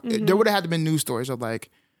around, mm-hmm. There would have had to been news stories of like,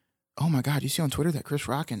 oh my God, you see on Twitter that Chris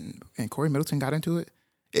Rock and Corey Middleton got into it?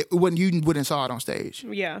 You wouldn't saw it on stage.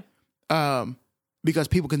 Yeah. Because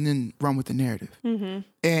people can then run with the narrative. Mm-hmm.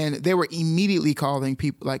 And they were immediately calling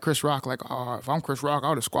people like Chris Rock, like, oh, if I'm Chris Rock, I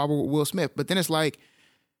would have squabbled with Will Smith. But then it's like,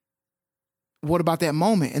 what about that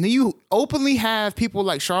moment? And then you openly have people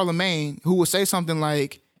like Charlamagne who will say something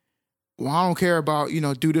like, well, I don't care about,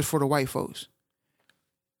 do this for the white folks.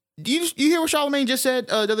 You hear what Charlamagne just said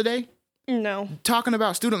the other day? No. Talking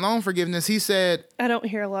about student loan forgiveness, he said... I don't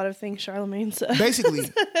hear a lot of things Charlamagne says.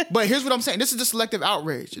 Basically. But here's what I'm saying. This is the selective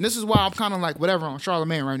outrage. And this is why I'm kind of like whatever on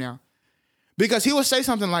Charlamagne right now. Because he would say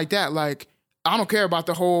something like that, like, I don't care about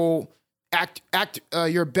the whole act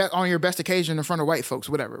on your best occasion in front of white folks,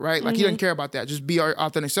 whatever, right? Like, mm-hmm. He doesn't care about that. Just be our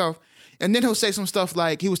authentic self. And then he'll say some stuff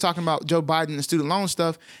like, he was talking about Joe Biden and student loan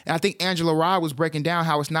stuff. And I think Angela Rye was breaking down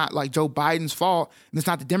how it's not like Joe Biden's fault, and it's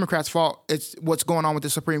not the Democrats' fault. It's what's going on with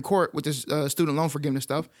the Supreme Court with this student loan forgiveness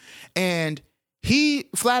stuff. And he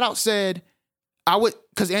flat out said,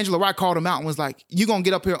 because Angela Rye called him out and was like, you going to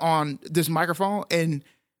get up here on this microphone and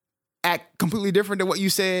act completely different than what you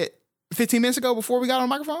said 15 minutes ago before we got on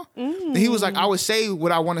the microphone? And he was like, I would say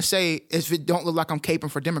what I want to say if it don't look like I'm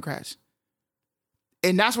caping for Democrats.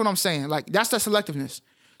 And that's what I'm saying. Like, that's the selectiveness.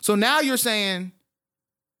 So now you're saying,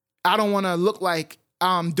 I don't want to look like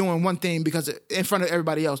I'm doing one thing because in front of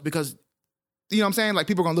everybody else because, you know what I'm saying? Like,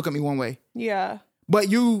 people are going to look at me one way. Yeah. But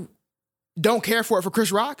you don't care for it for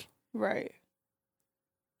Chris Rock? Right.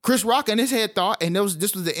 Chris Rock in his head thought, and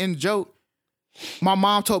this was the end joke, my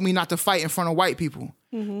mom told me not to fight in front of white people.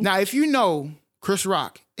 Mm-hmm. Now, if you know Chris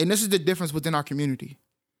Rock, and this is the difference within our community,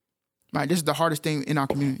 right? This is the hardest thing in our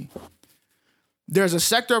community. There's a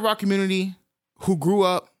sector of our community who grew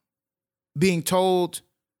up being told,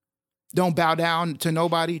 don't bow down to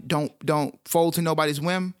nobody, don't fold to nobody's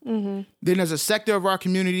whim. Mm-hmm. Then there's a sector of our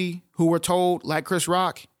community who were told, like Chris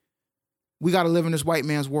Rock, we got to live in this white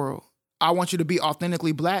man's world. I want you to be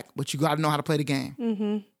authentically black, but you got to know how to play the game.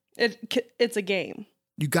 Mm-hmm. It's a game.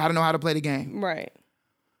 You got to know how to play the game. Right.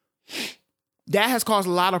 That has caused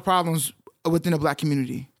a lot of problems within the black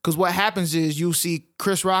community. Because what happens is you see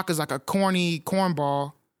Chris Rock as like a corny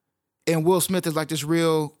cornball and Will Smith is like this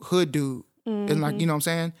real hood dude. Mm-hmm. And like, you know what I'm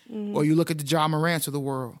saying? Mm-hmm. Or you look at the Ja Morants of the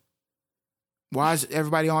world. Why is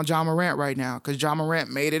everybody on Ja Morant right now? Because Ja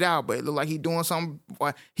Morant made it out, but it looked like he doing something.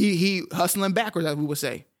 He hustling backwards, as we would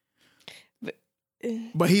say.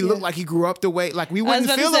 But he looked like he grew up the way, like we wouldn't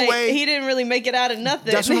feel the way. He didn't really make it out of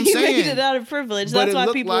nothing. That's what I'm saying. He made it out of privilege. That's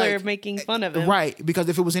why people are making fun of him. Right, because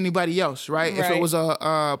if it was anybody else, right? If it was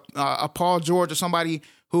a Paul George or somebody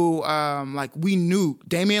who, like we knew,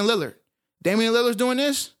 Damian Lillard. Damian Lillard's doing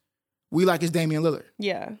this, we like his Damian Lillard.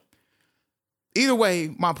 Yeah. Either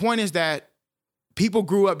way, my point is that people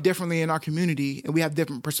grew up differently in our community and we have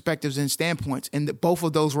different perspectives and standpoints. And both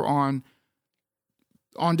of those were on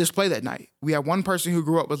display that night. We had one person who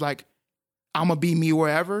grew up was like, I'm going to be me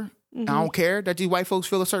wherever. Mm-hmm. I don't care that these white folks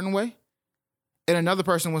feel a certain way. And another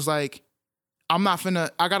person was like, I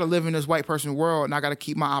got to live in this white person world and I got to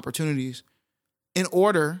keep my opportunities in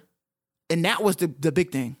order. And that was the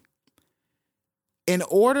big thing. In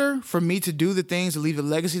order for me to do the things to leave the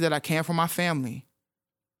legacy that I can for my family,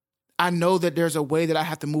 I know that there's a way that I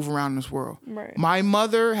have to move around in this world. Right. My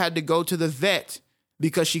mother had to go to the vet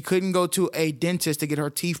because she couldn't go to a dentist to get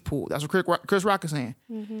her teeth pulled. That's what Chris Rock is saying.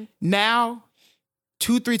 Mm-hmm. Now,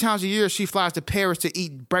 2-3 times a year, she flies to Paris to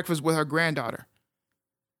eat breakfast with her granddaughter.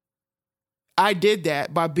 I did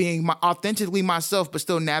that by being authentically myself, but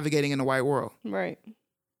still navigating in the white world. Right.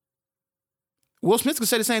 Will Smith could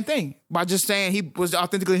say the same thing by just saying he was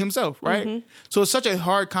authentically himself, right? Mm-hmm. So it's such a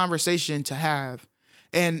hard conversation to have.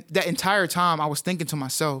 And that entire time, I was thinking to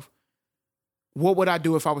myself, what would I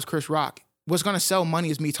do if I was Chris Rock? What's going to sell money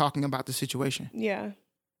is me talking about the situation. Yeah.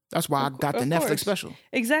 That's why I got the Netflix special.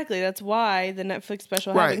 Exactly. That's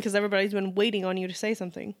happened, because everybody's been waiting on you to say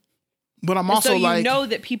something. But I'm also so you know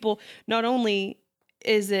that people, not only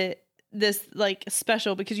is it this like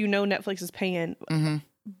special because you know Netflix is paying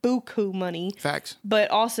buku money. Facts.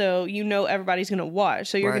 But also you know everybody's going to watch.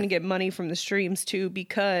 So you're going to get money from the streams too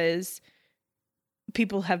because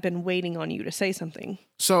people have been waiting on you to say something.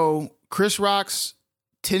 So Chris Rock's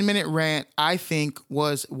 10-minute rant, I think,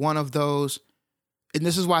 was one of those, and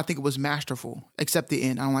this is why I think it was masterful, except the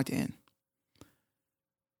end. I don't like the end.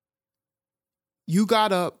 You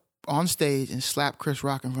got up on stage and slapped Chris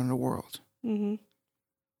Rock in front of the world. Mm-hmm.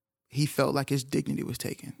 He felt like his dignity was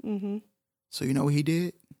taken. Mm-hmm. So you know what he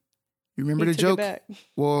did? You remember the joke?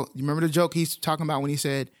 Well, you remember the joke he's talking about when he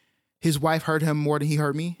said his wife hurt him more than he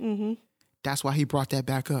hurt me? Mm-hmm. That's why he brought that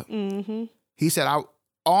back up. Mm-hmm. He said, I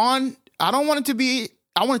want it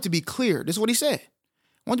to be clear. This is what he said.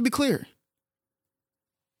 I want it to be clear.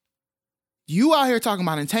 You out here talking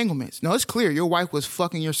about entanglements. No, it's clear. Your wife was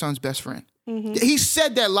fucking your son's best friend. Mm-hmm. He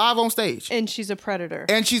said that live on stage. And she's a predator.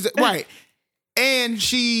 And she's, right. And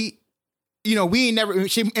she,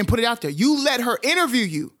 and put it out there. You let her interview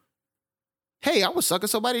you. Hey, I was sucking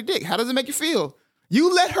somebody's dick. How does it make you feel?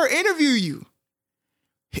 You let her interview you.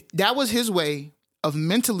 That was his way of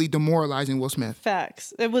mentally demoralizing Will Smith.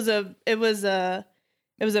 Facts. It was a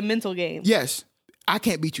mental game. Yes. I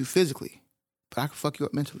can't beat you physically, but I can fuck you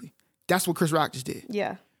up mentally. That's what Chris Rock just did.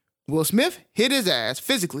 Yeah. Will Smith hit his ass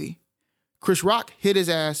physically. Chris Rock hit his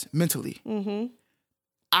ass mentally. Mm-hmm.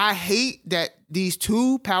 I hate that these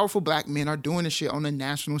two powerful black men are doing this shit on the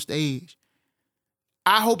national stage.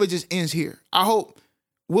 I hope it just ends here. I hope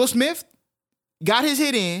Will Smith got his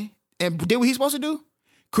hit in and did what he's supposed to do.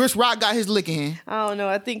 Chris Rock got his lick in. I don't know.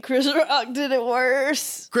 I think Chris Rock did it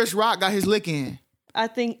worse. Chris Rock got his lick in. I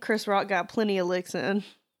think Chris Rock got plenty of licks in.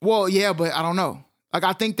 Well, yeah, but I don't know. Like,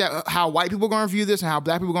 I think that how white people are going to view this and how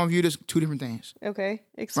black people are going to view this, two different things. Okay.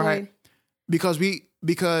 Explain. Right?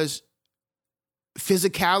 Because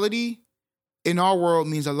physicality in our world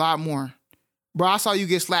means a lot more. Bro, I saw you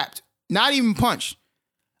get slapped. Not even punched.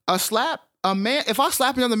 A slap, a man, if I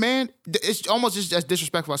slap another man, it's almost just as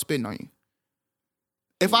disrespectful as spitting on you.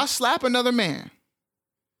 If I slap another man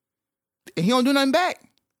and he don't do nothing back,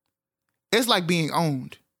 it's like being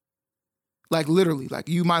owned. Like literally, like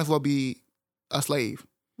you might as well be a slave.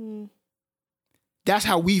 That's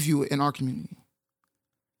how we view it in our community.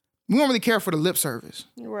 We don't really care for the lip service.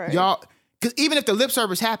 Right. Y'all, because even if the lip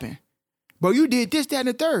service happened, bro, you did this, that, and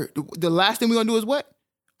the third. The last thing we're going to do is what?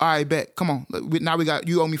 All right, bet. Come on. Now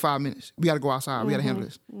you owe me 5 minutes. We got to go outside. We got to handle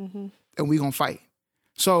this. And we going to fight.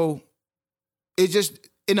 So it's just,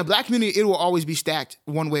 in the black community, it will always be stacked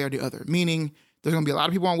one way or the other. Meaning, there's going to be a lot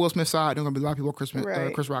of people on Will Smith's side. There's going to be a lot of people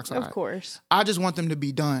on Chris Rock's side. Of course. I just want them to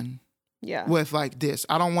be done with like this.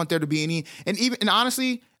 I don't want there to be any, and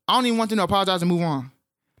honestly, I don't even want them to apologize and move on.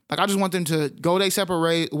 Like, I just want them to go their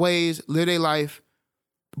separate ways, live their life,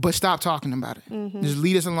 but stop talking about it. Just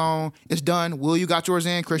leave us alone. It's done. Will, you got yours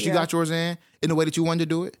in. Chris, you got yours in the way that you wanted to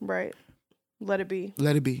do it. Right. Let it be.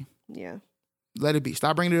 Let it be. Yeah. Let it be.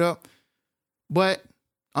 Stop bringing it up. But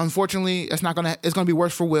unfortunately, it's gonna be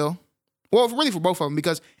worse for Will. Well, really for both of them,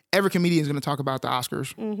 because every comedian is gonna talk about the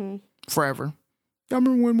Oscars forever. Y'all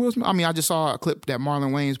remember when Will Smith? I mean, I just saw a clip that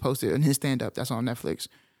Marlon Wayans posted in his stand-up that's on Netflix,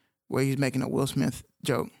 where he's making a Will Smith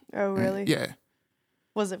joke. Oh, really? Yeah.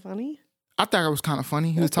 Was it funny? I thought it was kind of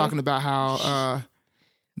funny. He was talking about how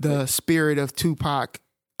the spirit of Tupac,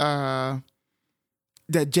 that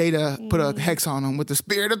Jada put a hex on him with the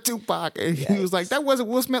spirit of Tupac. And he was like, that wasn't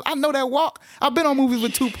Will Smith. I know that walk. I've been on movies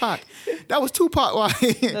with Tupac. That was Tupac.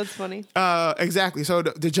 That's funny. Exactly. So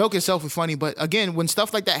the joke itself is funny. But again, when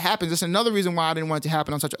stuff like that happens, that's another reason why I didn't want it to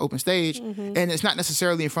happen on such an open stage. And it's not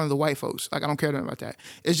necessarily in front of the white folks. Like, I don't care about that.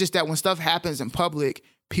 It's just that when stuff happens in public,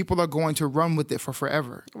 people are going to run with it for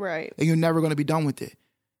forever. Right. And you're never going to be done with it.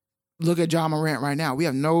 Look at Ja Morant right now. We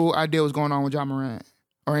have no idea what's going on with Ja Morant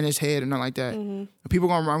or in his head or nothing like that. People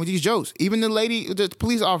are going to run with these jokes. Even the lady, the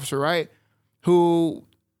police officer, right, who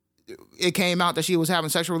it came out that she was having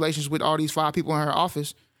sexual relations with all these 5 people in her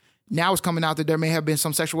office. Now it's coming out that there may have been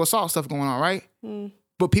some sexual assault stuff going on, right?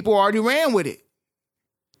 But people already ran with it.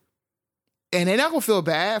 And they're not going to feel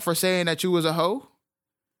bad for saying that you was a hoe.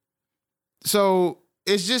 So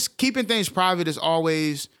it's just keeping things private is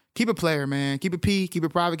always, keep it player, man. Keep it P, keep it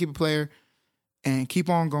private, keep it player, and keep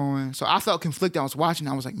on going. So I felt conflicted. I was watching.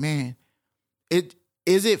 I was like, man,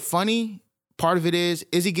 is it funny? Part of it is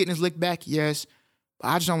he getting his lick back? Yes. But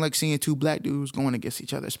I just don't like seeing 2 black dudes going against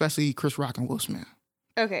each other, especially Chris Rock and Will Smith.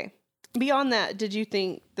 Okay. Beyond that, did you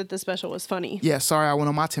think that the special was funny? Yeah, sorry, I went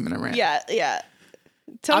on my 10-minute rant. Yeah.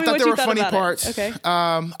 Tell me I thought what there you were thought funny about parts. it. Okay.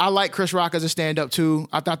 I like Chris Rock as a stand-up too.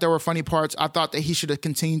 I thought there were funny parts. I thought that he should have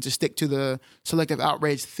continued to stick to the selective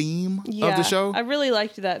outrage theme of the show. I really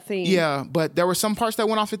liked that theme. Yeah, but there were some parts that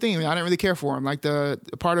went off the theme. I didn't really care for him. Like the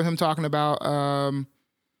part of him talking about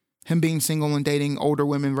him being single and dating older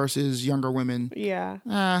women versus younger women. Yeah.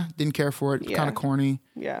 Didn't care for it. Kind of corny.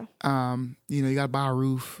 Yeah. You got to buy a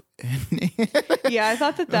roof. Yeah, I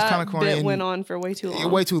thought that bit went on for way too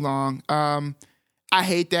long. Way too long. I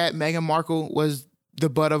hate that Meghan Markle was the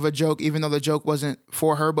butt of a joke, even though the joke wasn't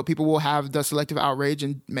for her, but people will have the selective outrage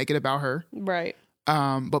and make it about her. Right.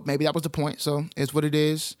 But maybe that was the point, so it's what it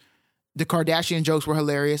is. The Kardashian jokes were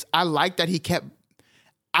hilarious. I like that he kept...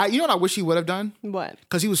 you know what I wish he would have done? What?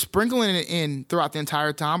 Because he was sprinkling it in throughout the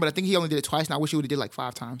entire time, but I think he only did it twice, and I wish he would have did like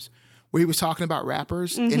 5 times. Where he was talking about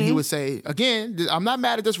rappers, and he would say, again, I'm not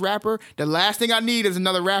mad at this rapper. The last thing I need is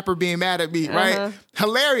another rapper being mad at me, right?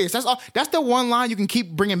 Hilarious. That's all. That's the one line you can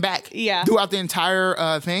keep bringing back throughout the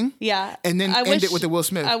entire thing. Yeah. And then end it with the Will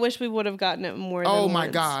Smith. I wish we would have gotten it more than Oh, my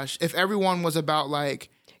once. gosh. If everyone was about, like,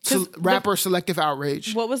 rapper selective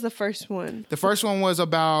outrage. What was the first one? The first one was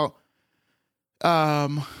about,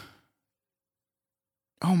 oh,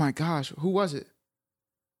 my gosh. Who was it?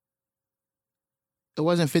 It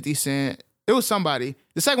wasn't 50 Cent. It was somebody.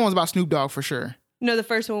 The second one was about Snoop Dogg for sure. No, the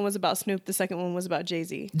first one was about Snoop. The second one was about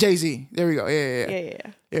Jay-Z. Jay-Z. There we go. Yeah.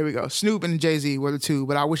 Yeah. There we go. Snoop and Jay-Z were the 2,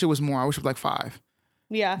 but I wish it was more. I wish it was like 5.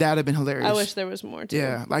 Yeah. That would have been hilarious. I wish there was more too.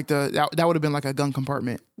 Yeah, like that would have been like a gun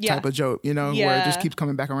compartment type of joke, where it just keeps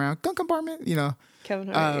coming back around. Gun compartment, Kevin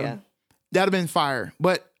Hart, that would have been fire.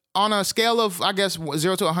 But on a scale of, I guess,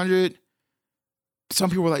 0 to 100, some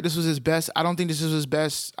people were like, this was his best. I don't think this is his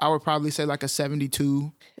best. I would probably say like a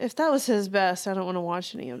 72. If that was his best, I don't want to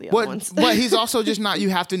watch any of the other ones. But he's also just not, you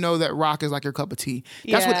have to know that Rock is like your cup of tea.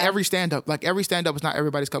 That's with every stand-up. Like every stand-up is not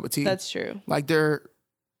everybody's cup of tea. That's true. Like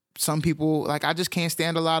some people, like I just can't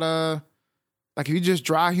stand a lot of, like if you just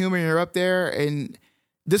dry humor and you're up there and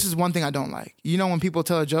this is one thing I don't like. You know when people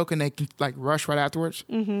tell a joke and they can like rush right afterwards?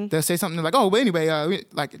 Mm-hmm. They'll say something like, oh, but anyway,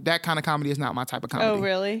 like that kind of comedy is not my type of comedy. Oh,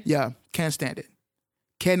 really? Yeah. Can't stand it.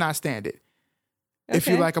 Cannot stand it. Okay. If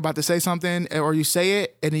you're like about to say something or you say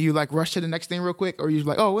it and then you like rush to the next thing real quick or you're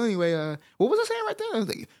like, oh, well, anyway, what was I saying right there? I was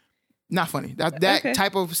like, not funny. That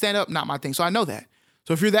type of stand-up, not my thing. So I know that.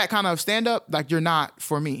 So if you're that kind of stand-up, like you're not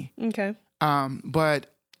for me. Okay.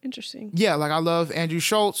 But interesting. Yeah, like I love Andrew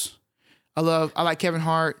Schultz. I like Kevin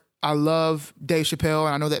Hart. I love Dave Chappelle,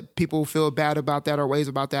 and I know that people feel bad about that or ways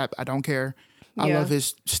about that. I don't care. I love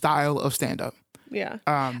his style of stand-up. Yeah.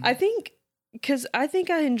 I think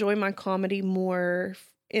I enjoy my comedy more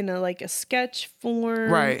in a sketch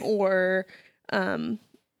form, right? Or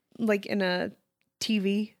like in a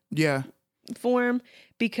TV form,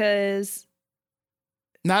 because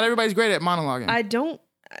not everybody's great at monologuing.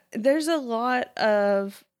 There's a lot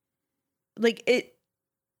of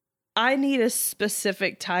I need a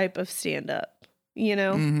specific type of stand-up, you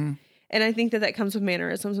know? Mm-hmm. And I think that comes with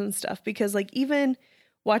mannerisms and stuff, because like even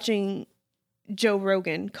watching Joe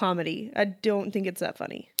Rogan comedy, I don't think it's that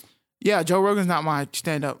funny. Yeah, Joe Rogan's not my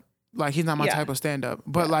stand-up. Like he's not my type of stand-up.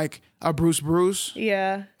 But like a Bruce.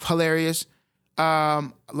 Yeah. Hilarious.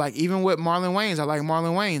 Like even with Marlon Wayans, I like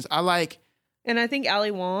Marlon Wayans. And I think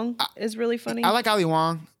Ali Wong is really funny. I like Ali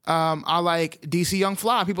Wong. I like DC Young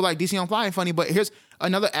Fly. People like DC Young Fly ain't funny, but here's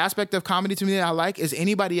another aspect of comedy to me that I like is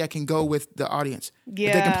anybody that can go with the audience. Yeah.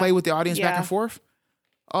 If they can play with the audience back and forth.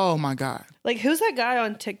 Oh my God. Like who's that guy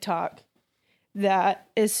on TikTok that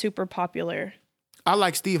is super popular? I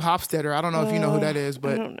like Steve Hofstetter. I don't know if you know who that is,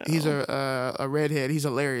 but he's a redhead. He's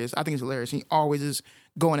hilarious. I think he's hilarious. He always is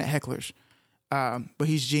going at hecklers. But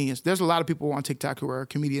he's genius. There's a lot of people on TikTok who are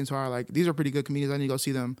comedians who are like, these are pretty good comedians. I need to go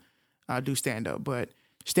see them do stand-up. But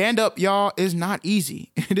stand-up, y'all, is not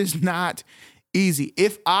easy. It is not easy.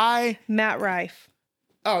 Matt Rife.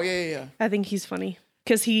 Oh, yeah. I think he's funny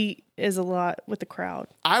because he is a lot with the crowd.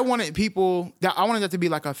 I wanted that to be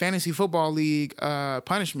like a fantasy football league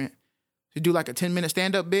punishment, to do like a 10-minute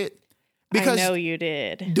stand-up bit. Because I know you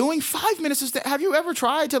did. Doing 5 minutes of have you ever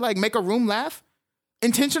tried to like make a room laugh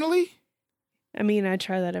intentionally? I mean, I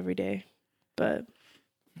try that every day, but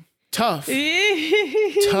tough.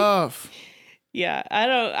 Tough. Yeah,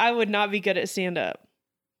 I would not be good at stand up.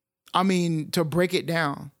 I mean, to break it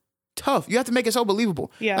down, tough. You have to make it so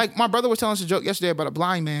believable. Yeah. Like my brother was telling us a joke yesterday about a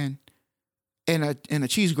blind man and a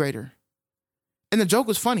cheese grater. And the joke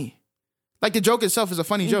was funny. Like the joke itself is a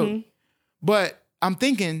funny joke. But I'm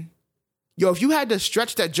thinking, if you had to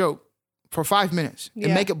stretch that joke for 5 minutes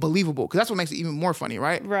and make it believable, because that's what makes it even more funny,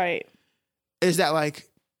 right? Right. Is that like,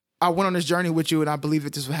 I went on this journey with you and I believe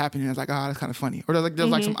that this was happening. And it's like, that's kind of funny. Or there's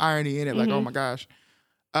like some irony in it. Like, oh my gosh.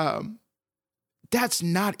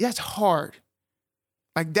 That's hard.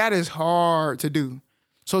 Like that is hard to do.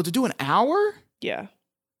 So to do an hour? Yeah.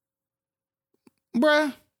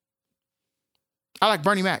 Bruh. I like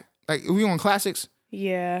Bernie Mac. Like, if we on classics.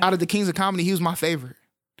 Yeah. Out of the kings of comedy, he was my favorite.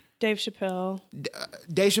 Dave Chappelle.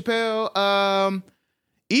 Dave Chappelle.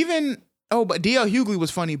 But D.L. Hughley was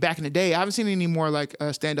funny back in the day. I haven't seen any more like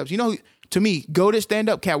stand-ups. You know, to me, go to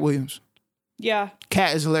stand-up, Cat Williams. Yeah.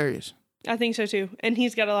 Cat is hilarious. I think so too. And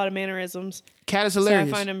he's got a lot of mannerisms. Cat is hilarious.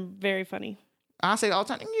 So I find him very funny. I say all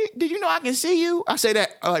the time, did you know I can see you? I say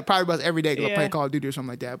that like probably about every day because I play Call of Duty or something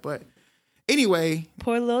like that. But anyway.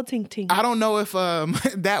 Poor little Tink Tink. I don't know if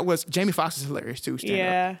that was, Jamie Foxx is hilarious too.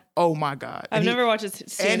 Stand-up. Oh my God. I've never watched his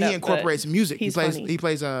stand-up. And he incorporates music. He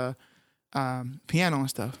plays piano and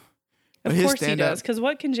stuff. Of course he does, because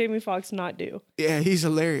what can Jamie Foxx not do? Yeah, he's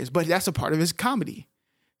hilarious, but that's a part of his comedy.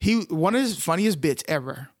 One of his funniest bits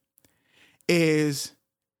ever is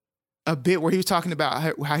a bit where he was talking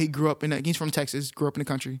about how he grew up he's from Texas, grew up in the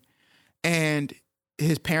country, and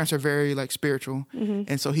his parents are very like spiritual,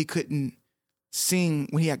 and so he couldn't sing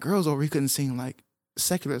when he had girls over. He couldn't sing like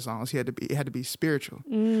secular songs. It had to be spiritual.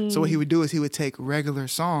 So what he would do is he would take regular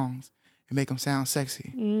songs and make them sound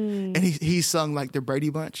sexy, and he sung like the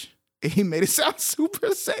Brady Bunch. He made it sound super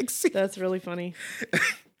sexy. That's really funny.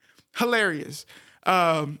 Hilarious.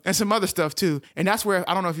 And some other stuff too. And that's where,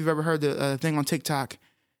 I don't know if you've ever heard the thing on TikTok.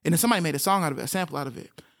 And then somebody made a song out of it, a sample out of it.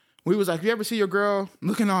 We was like, you ever see your girl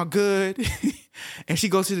looking all good and she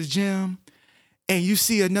goes to the gym and you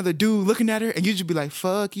see another dude looking at her and you just be like,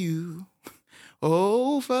 fuck you.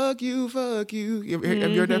 Oh, fuck you, fuck you. Have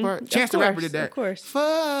you heard that part? Chance the Rapper did that. Of course.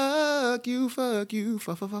 Fuck you.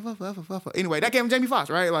 Anyway, that came from Jamie Foxx,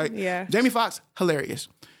 right? Like, Jamie Foxx, hilarious.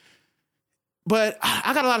 But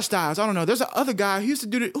I got a lot of styles. I don't know. There's another guy who used to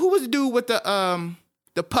do who was the dude with the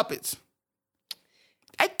puppets?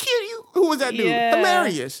 I kill you. Who was that dude?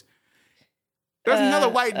 Hilarious. There's another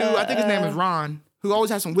white dude. I think his name is Ron, who always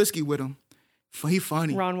has some whiskey with him. He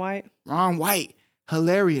funny. Ron White.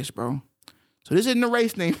 Hilarious, bro. So this isn't a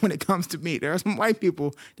race thing when it comes to me. There are some white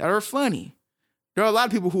people that are funny. There are a lot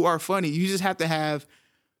of people who are funny. You just have to have...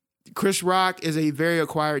 Chris Rock is a very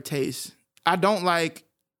acquired taste. I don't like...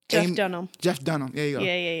 Jeff Dunham. There you go.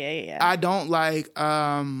 Yeah. I don't like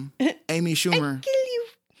Amy Schumer. I kill you.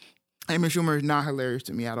 Amy Schumer is not hilarious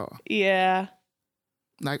to me at all. Yeah.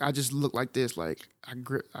 Like, I just look like this. Like, I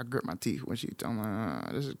grip my teeth when she's talking.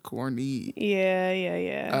 This is corny.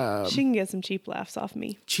 Yeah. She can get some cheap laughs off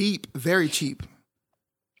me. Cheap, very cheap.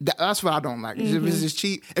 That's what I don't like. If it's just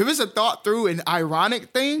cheap, if it's a thought through and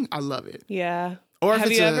ironic thing, I love it. Yeah. Or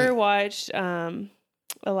have you ever watched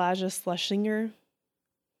Elijah Schlesinger?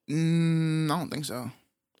 I don't think so. I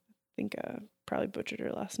think I probably butchered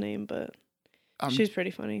her last name, but she's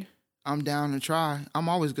pretty funny. I'm down to try. I'm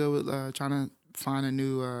always good with trying to find a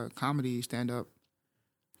new comedy stand-up.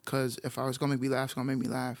 Because if I was going to make me laugh, it's going to make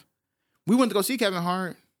me laugh. We went to go see Kevin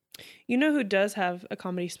Hart. You know who does have a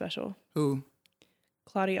comedy special? Who?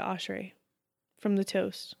 Claudia Oshry from The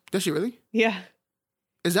Toast. Does she really? Yeah.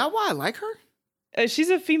 Is that why I like her? She's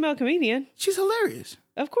a female comedian. She's hilarious.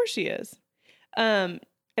 Of course she is.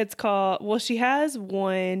 It's called, well, she has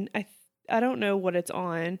one, I don't know what it's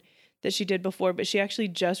on that she did before, but she actually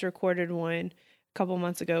just recorded one a couple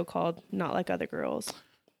months ago called Not Like Other Girls.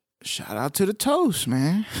 Shout out to The Toast,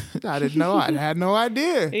 man. I didn't know. I had no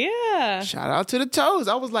idea. Yeah. Shout out to The Toast.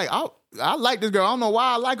 I was like, I like this girl. I don't know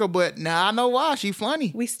why I like her, but now I know why. She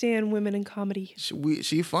funny. We stand women in comedy.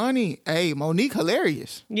 She funny. Hey, Monique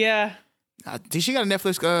hilarious. Yeah. I think she got a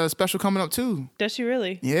Netflix special coming up too. Does she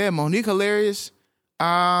really? Yeah, Monique hilarious. You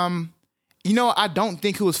know, I don't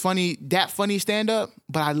think who was funny, that funny stand-up,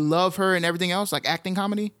 but I love her and everything else, like acting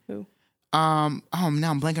comedy. Who? Now I'm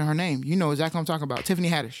blanking her name. You know exactly what I'm talking about. Tiffany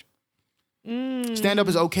Haddish. Stand-up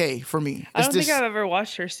is okay for me. I don't think I've ever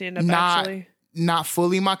watched her stand-up, actually. Not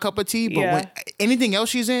fully my cup of tea, but when anything else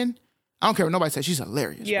she's in, I don't care what nobody says. She's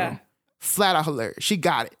hilarious, bro. Flat out hilarious. She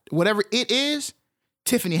got it. Whatever it is,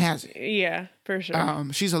 Tiffany has it. Yeah, for sure.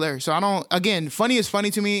 She's hilarious. So funny is funny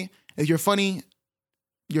to me. If you're funny,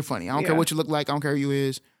 you're funny. I don't care what you look like. I don't care who you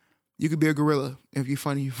is. You could be a gorilla. If you're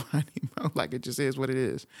funny, you're funny. Like, it just is what it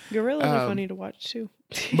is. Gorillas are funny to watch too.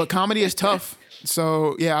 But comedy is tough.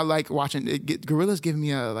 So yeah, I like watching it. Gorillas give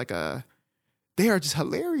me they are just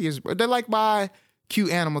hilarious, bro. They're like my cute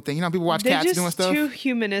animal thing. You know, people watch cats doing stuff. They're just too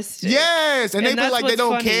humanistic. Yes, and they look like they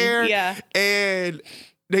don't care. Yeah, and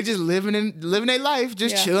they just living their life,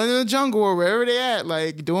 just chilling in the jungle or wherever they at,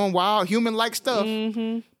 like doing wild human-like stuff,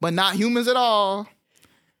 but not humans at all.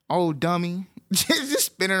 Oh, dummy. Just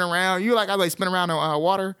spinning around. I like spinning around in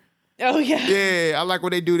water. Oh, yeah. Yeah, I like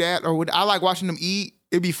when they do that. Or I like watching them eat.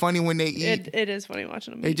 It'd be funny when they eat. It is funny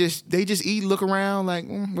watching them eat. They just eat, look around like,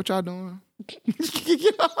 what y'all doing?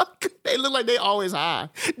 You know, they look like they always high.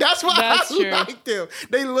 That's why I like them.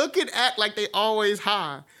 They look and act like they always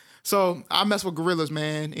high. So I mess with gorillas,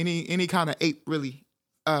 man. Any kind of ape, really.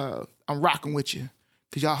 I'm rocking with you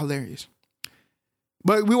because y'all hilarious.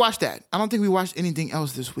 But we watched that. I don't think we watched anything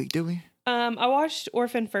else this week, did we? I watched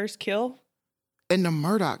Orphan First Kill. And the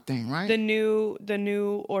Murdoch thing, right? The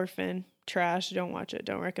new Orphan. Trash. Don't watch it.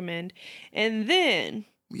 Don't recommend. And then...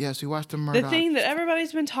 Yes, we watched the Murdoch. The thing that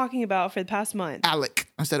everybody's been talking about for the past month. Alec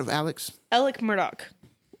instead of Alex. Alec Murdoch.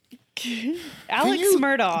 Alex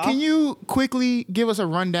Murdoch. Can you quickly give us a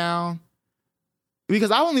rundown?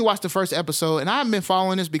 Because I only watched the first episode, and I haven't been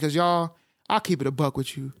following this because y'all, I'll keep it a buck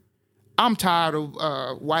with you. I'm tired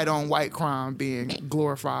of white on white crime being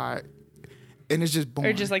glorified, and it's just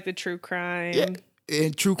boring. Or just like the true crime. Yeah.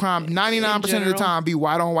 And true crime, 99% of the time, be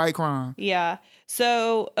white on white crime. Yeah.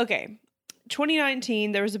 So, okay.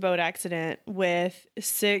 2019, there was a boat accident with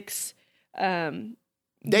 6...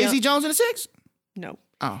 Daisy Jones and the 6? No.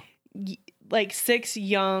 Oh. Like 6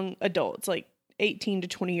 young adults, like 18 to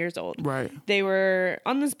 20 years old. Right. They were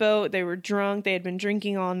on this boat. They were drunk. They had been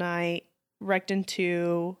drinking all night, wrecked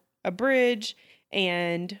into a bridge,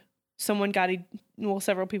 and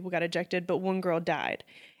several people got ejected, but one girl died.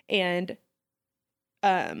 And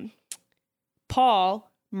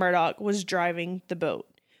Paul Murdoch was driving the boat.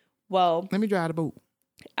 Well, let me drive the boat.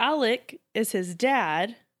 Alec is his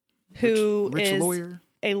dad, who is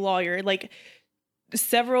a lawyer, like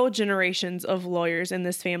several generations of lawyers in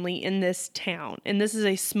this family in this town. And this is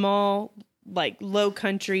a small, like low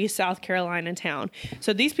country South Carolina town.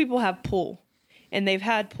 So these people have pool, and they've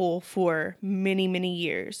had pool for many, many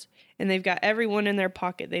years. And they've got everyone in their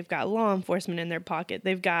pocket. They've got law enforcement in their pocket.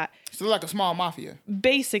 They've got... So like a small mafia.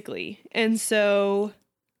 Basically. And so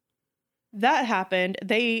that happened.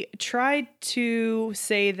 They tried to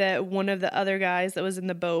say that one of the other guys that was in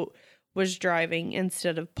the boat was driving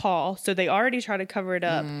instead of Paul. So they already tried to cover it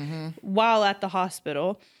up while at the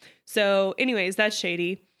hospital. So anyways, that's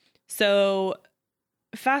shady. So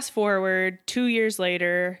fast forward 2 years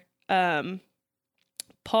later,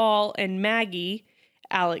 Paul and Maggie,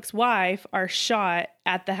 Alec's wife, are shot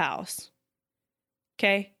at the house.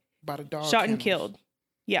 Okay? By the dog. Shot and killed.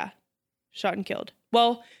 Yeah. Shot and killed.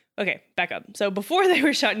 Well, okay, back up. So before they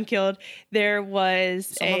were shot and killed, there was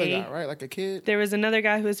some other guy, right? Like a kid? There was another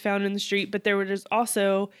guy who was found in the street, but there was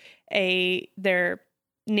also their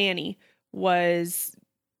nanny was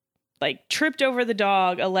like tripped over the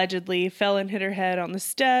dog, allegedly, fell and hit her head on the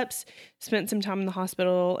steps, spent some time in the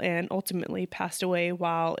hospital, and ultimately passed away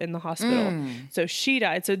while in the hospital. So she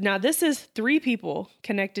died. So now this is 3 people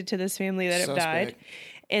connected to this family that have died.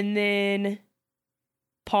 And then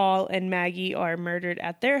Paul and Maggie are murdered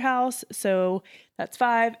at their house. So that's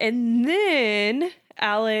 5. And then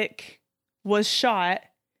Alec was shot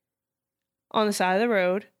on the side of the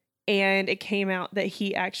road. And it came out that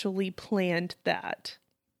he actually planned that.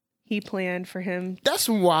 He planned for him. That's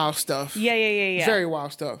some wild stuff. Yeah. Very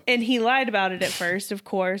wild stuff. And he lied about it at first, of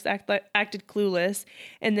course, acted clueless.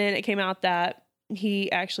 And then it came out that he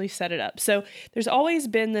actually set it up. So there's always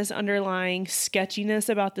been this underlying sketchiness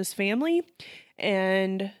about this family.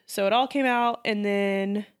 And so it all came out. And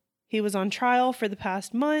then he was on trial for the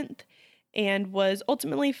past month and was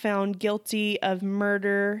ultimately found guilty of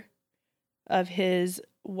murder of his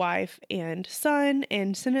wife and son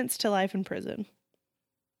and sentenced to life in prison.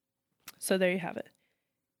 So there you have it.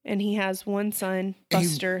 And he has one son,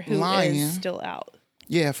 Buster, who is still out.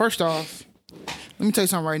 Yeah, first off, let me tell you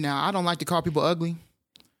something right now. I don't like to call people ugly.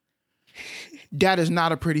 That is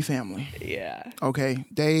not a pretty family. Yeah. Okay?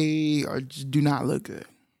 They do not look good.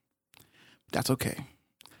 That's okay.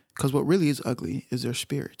 Because what really is ugly is their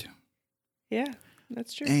spirit. Yeah,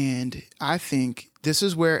 that's true. And I think this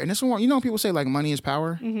is where, and this is one, you know, people say like money is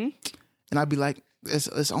power. Mm-hmm. And I'd be like,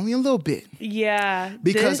 it's only a little bit. Yeah.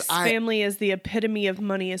 Because this family is the epitome of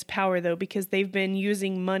money is power, though, because they've been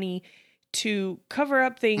using money to cover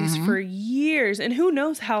up things for years. And who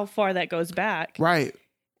knows how far that goes back. Right.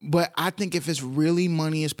 But I think if it's really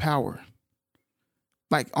money is power,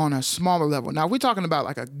 like on a smaller level. Now, we're talking about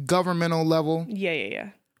like a governmental level. Yeah.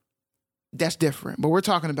 That's different. But we're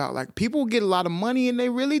talking about like people get a lot of money and they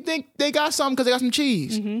really think they got something because they got some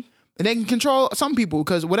cheese. And they can control some people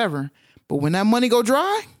because whatever. But when that money go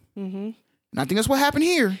dry, and I think that's what happened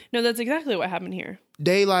here. No, that's exactly what happened here.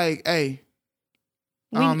 They like, hey,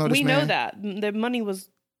 I don't know this man. We know that. The money was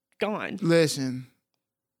gone. Listen,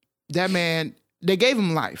 that man, they gave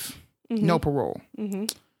him life. No parole.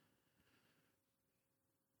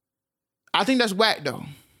 I think that's whack, though.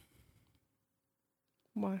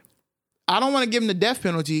 Why? I don't want to give him the death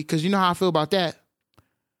penalty because you know how I feel about that.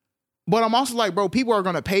 But I'm also like, bro, people are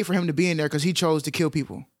going to pay for him to be in there because he chose to kill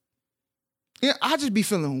people. Yeah, I just be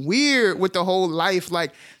feeling weird with the whole life.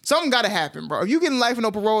 Like, something got to happen, bro. If you getting life and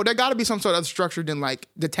no parole, there got to be some sort of structure than like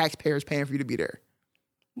the taxpayers paying for you to be there.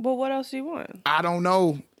 Well, what else do you want? I don't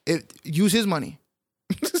know. Use his money.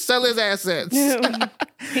 Sell his assets.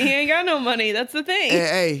 He ain't got no money. That's the thing.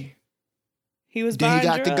 Hey. He was buying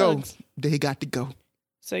drugs. Then he got to go.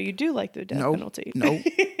 So you do like the death penalty? No.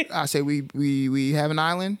 I say we have an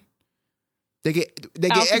island. They get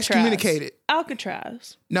excommunicated.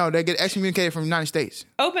 Alcatraz. No, they get excommunicated from the United States.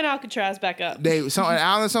 Open Alcatraz back up. An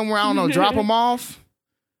island somewhere, I don't know, drop them off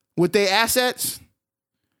with their assets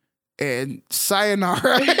and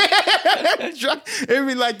sayonara. It'd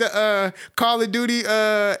be like the Call of Duty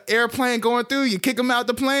airplane going through. You kick them out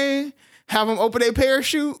the plane, have them open their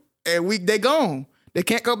parachute, and they gone. They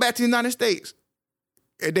can't go back to the United States.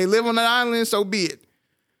 If they live on an island, so be it.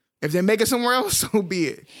 If they make it somewhere else, so be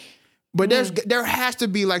it. But there has to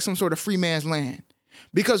be like some sort of free man's land.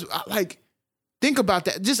 Because like, think about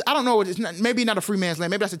that. Just, I don't know, it's not, maybe not a free man's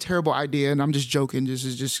land. Maybe that's a terrible idea and I'm just joking. This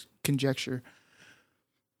is just conjecture.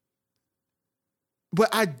 But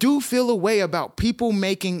I do feel a way about people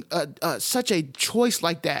making such a choice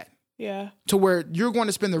like that. Yeah. To where you're going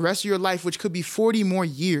to spend the rest of your life, which could be 40 more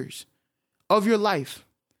years of your life.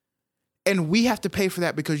 And we have to pay for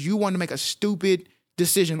that because you want to make a stupid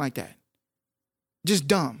decision like that. Just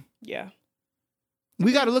dumb. Yeah.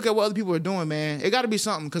 We got to look at what other people are doing, man. It got to be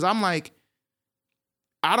something because I'm like,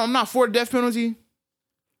 I'm not for the death penalty,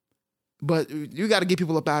 but you got to get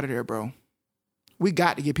people up out of there, bro. We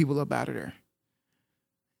got to get people up out of there.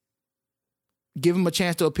 Give them a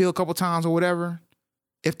chance to appeal a couple times or whatever.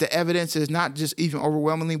 If the evidence is not just even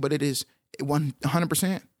overwhelmingly, but it is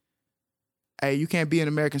 100%. Hey, you can't be an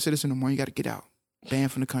American citizen no more. You got to get out.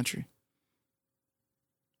 Banned from the country.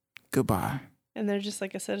 Goodbye. And they're just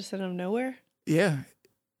like a citizen of nowhere? Yeah.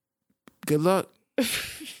 Good luck.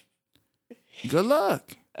 Good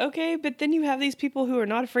luck. Okay, but then you have these people who are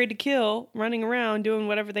not afraid to kill, running around doing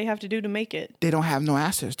whatever they have to do to make it. They don't have no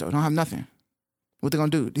assets, though. They don't have nothing. What they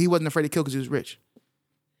gonna do? He wasn't afraid to kill because he was rich.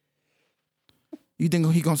 You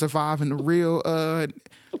think he gonna survive in the real,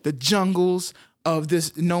 the jungles of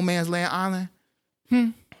this no man's land island?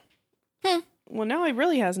 Well, now he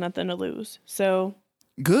really has nothing to lose. So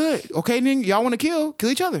good. Okay, then y'all want to kill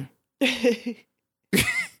each other.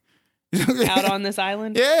 Out on this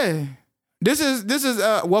island. Yeah. This is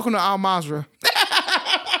welcome to Al Mazrah.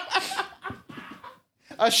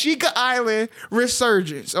 Ashika Island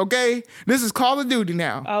resurgence, okay? This is Call of Duty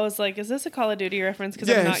now. I was like, is this a Call of Duty reference? Because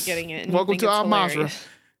I'm not getting it. Welcome to Al Mazrah.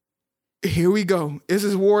 Here we go. This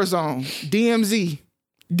is Warzone. DMZ.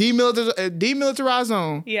 Demilitarized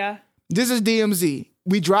zone. Yeah. This is DMZ.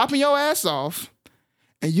 We dropping your ass off,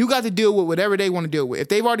 and you got to deal with whatever they want to deal with. If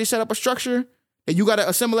they've already set up a structure that you got to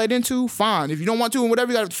assimilate into, fine. If you don't want to and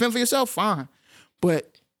whatever, you got to fend for yourself, fine.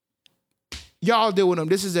 But y'all deal with them.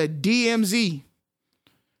 This is a DMZ.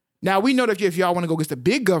 Now, we know that if y'all want to go against the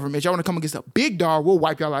big government, y'all want to come against a big dog, we'll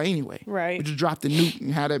wipe y'all out anyway. Right. We just drop the nuke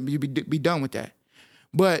and have that be done with that.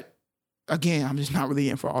 But, again, I'm just not really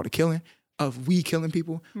in for all the killing of we killing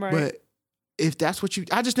people. Right. But if that's what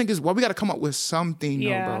I just think is, we got to come up with something,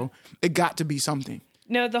 though, bro. It got to be something.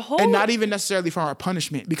 No, the whole... And not even necessarily for our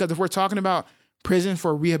punishment. Because if we're talking about prison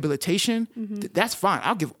for rehabilitation, that's fine.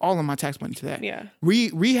 I'll give all of my tax money to that. Yeah.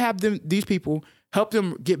 Rehab these people, help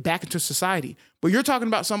them get back into society. But you're talking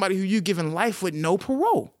about somebody who you're giving life with no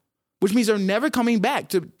parole, which means they're never coming back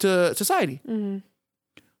to society. Mm-hmm.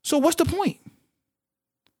 So what's the point?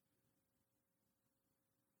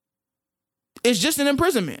 It's just an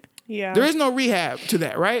imprisonment. Yeah. There is no rehab to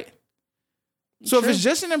that, right? So if it's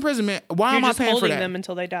just an imprisonment, why am I paying for that? Holding them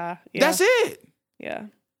until they die. Yeah. That's it. Yeah.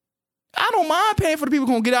 I don't mind paying for the people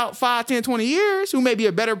who going to get out 5, 10, 20 years, who may be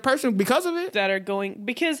a better person because of it. That are going,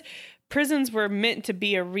 because prisons were meant to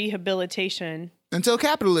be a rehabilitation. Until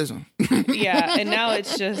capitalism. Yeah, and now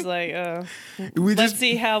it's just like, let's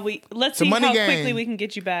see how quickly we can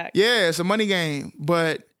get you back. Yeah, it's a money game.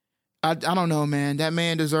 But I don't know, man. That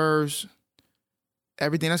man deserves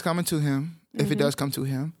everything that's coming to him, if it does come to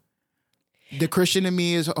him. The Christian in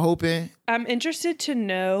me is hoping. I'm interested to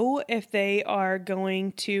know if they are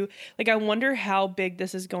going to, I wonder how big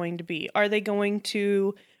this is going to be. Are they going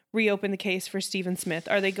to reopen the case for Stephen Smith?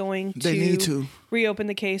 Are they going to... They need to. Reopen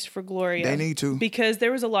the case for Gloria? They need to. Because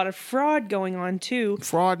there was a lot of fraud going on, too.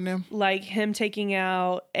 Fraud in them? Like him taking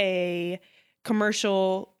out a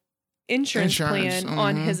commercial insurance plan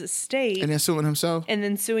on his estate. And then suing himself. And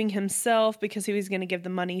then suing himself because he was going to give the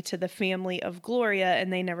money to the family of Gloria,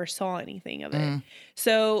 and they never saw anything of it.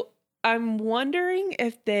 So I'm wondering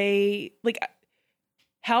if they,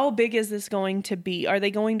 how big is this going to be? Are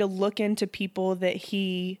they going to look into people that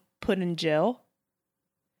he put in jail?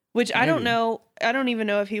 Which I don't know. I don't even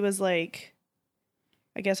know if he was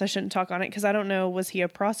I guess I shouldn't talk on it because I don't know. Was he a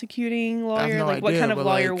prosecuting lawyer? I have no idea, what kind of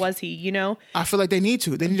lawyer was he? You know? I feel like they need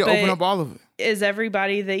to. They need to open up all of it. Is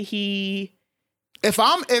everybody that he... If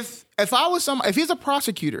he's a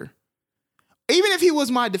prosecutor, even if he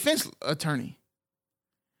was my defense attorney,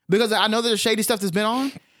 because I know there's shady stuff that's been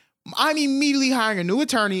on, I'm immediately hiring a new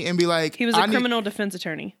attorney and be like... He was a criminal defense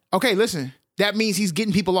attorney. Okay, listen. That means he's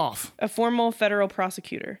getting people off. A formal federal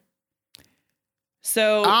prosecutor.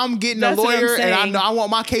 So I'm getting a lawyer and I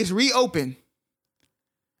want my case reopened.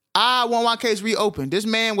 This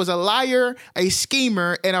man was a liar, a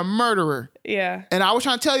schemer, and a murderer. Yeah. And I was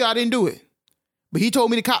trying to tell you I didn't do it. But he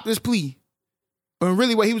told me to cop this plea. And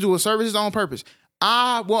really what he was doing was serving his own purpose.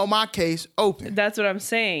 I want my case open. That's what I'm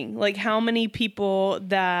saying. How many people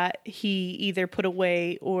that he either put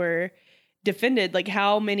away or defended,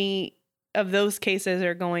 how many of those cases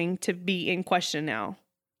are going to be in question now?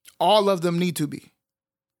 All of them need to be.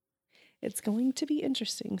 It's going to be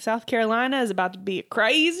interesting. South Carolina is about to be a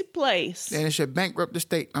crazy place. And it should bankrupt the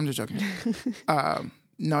state. I'm just joking.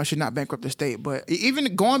 No, it should not bankrupt the state. But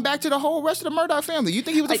even going back to the whole rest of the Murdaugh family, you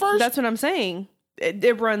think he was the first? That's what I'm saying.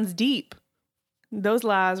 It runs deep. Those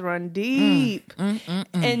lies run deep.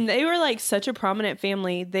 And they were such a prominent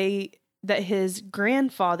family. That his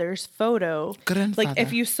grandfather's photo,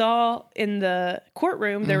 if you saw in the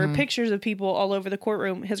courtroom, there were pictures of people all over the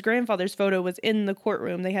courtroom. His grandfather's photo was in the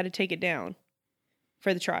courtroom. They had to take it down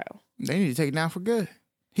for the trial. They need to take it down for good.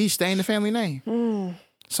 He's staying the family name.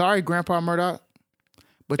 Sorry, Grandpa Murdaugh.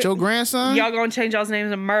 But your grandson... Y'all gonna change y'all's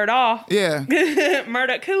names to Murdaugh. Yeah.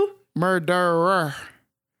 Murdoch who? Murderer.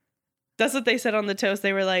 That's what they said on the toast.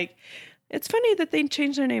 They were like, it's funny that they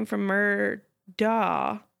changed their name from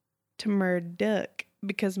Murdaugh to Murdoch.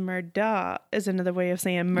 Because murder is another way of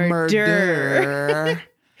saying murder.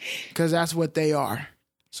 Because that's what they are.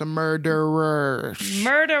 Some murderers.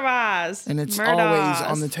 Murderers. And it's always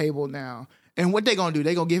on the table now. And what they gonna do?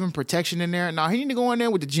 They gonna give him protection in there? No, he need to go in there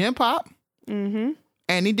with the gym pop. Mm-hmm.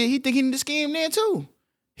 And he think he need to scheme there too.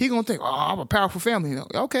 He gonna think, oh, I'm a powerful family.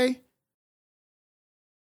 Okay.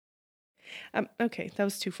 Okay, that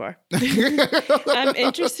was too far. I'm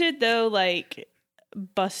interested though, like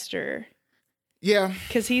Buster. Yeah.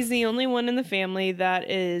 Because he's the only one in the family that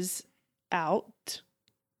is out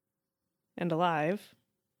and alive.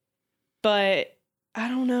 But I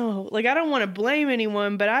don't know. Like, I don't want to blame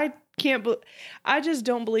anyone, but I just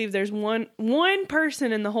don't believe there's one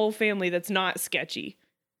person in the whole family that's not sketchy.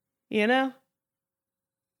 You know?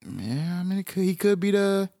 Yeah, I mean, he could be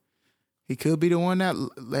the one that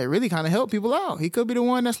really kind of helped people out. He could be the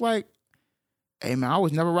one that's like, hey man, I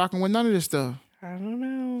was never rocking with none of this stuff. I don't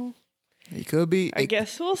know. He could be. I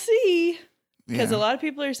guess we'll see. Because a lot of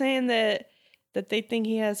people are saying that they think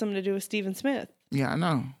he has something to do with Stephen Smith. Yeah, I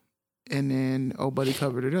know. And then old buddy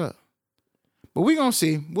covered it up. But we're going to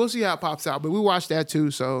see. We'll see how it pops out. But we watched that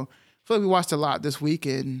too. So I feel like we watched a lot this week.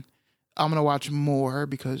 And I'm going to watch more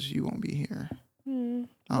because you won't be here. I don't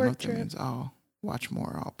know if that means I'll watch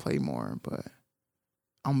more. I'll play more. But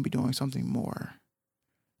I'm going to be doing something more.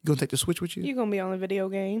 You going to take the Switch with you? You're going to be on the video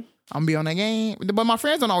game. I'm going to be on that game. But my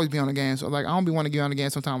friends don't always be on the game. So like I don't be wanting to get on the game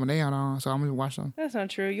sometime when they on. So I'm going to watch them. That's not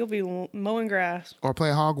true. You'll be mowing grass. Or play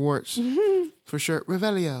Hogwarts. For sure.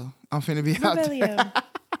 Revelio. I'm finna be out there.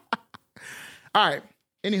 All right.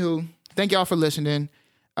 Anywho, thank y'all for listening.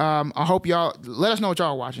 I hope y'all let us know what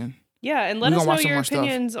y'all are watching. Yeah, and let us know your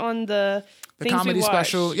opinions on the comedy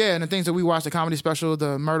special. Yeah, and the things that we watched, the comedy special,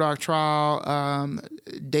 the Murdoch trial,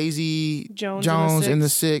 Daisy Jones in the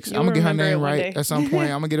Six. I'm gonna get her name right at some point.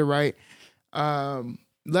 I'm gonna get it right.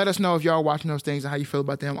 Let us know if y'all watching those things and how you feel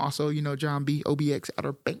about them. Also, you know, John B. OBX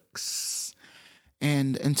Outer Banks.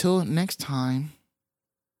 And until next time.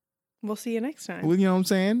 We'll see you next time. Well, you know what I'm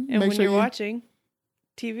saying? And when you're watching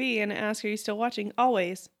TV and ask, are you still watching?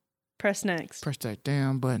 Always press next. Press that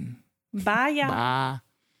damn button. Bye, y'all. Bye.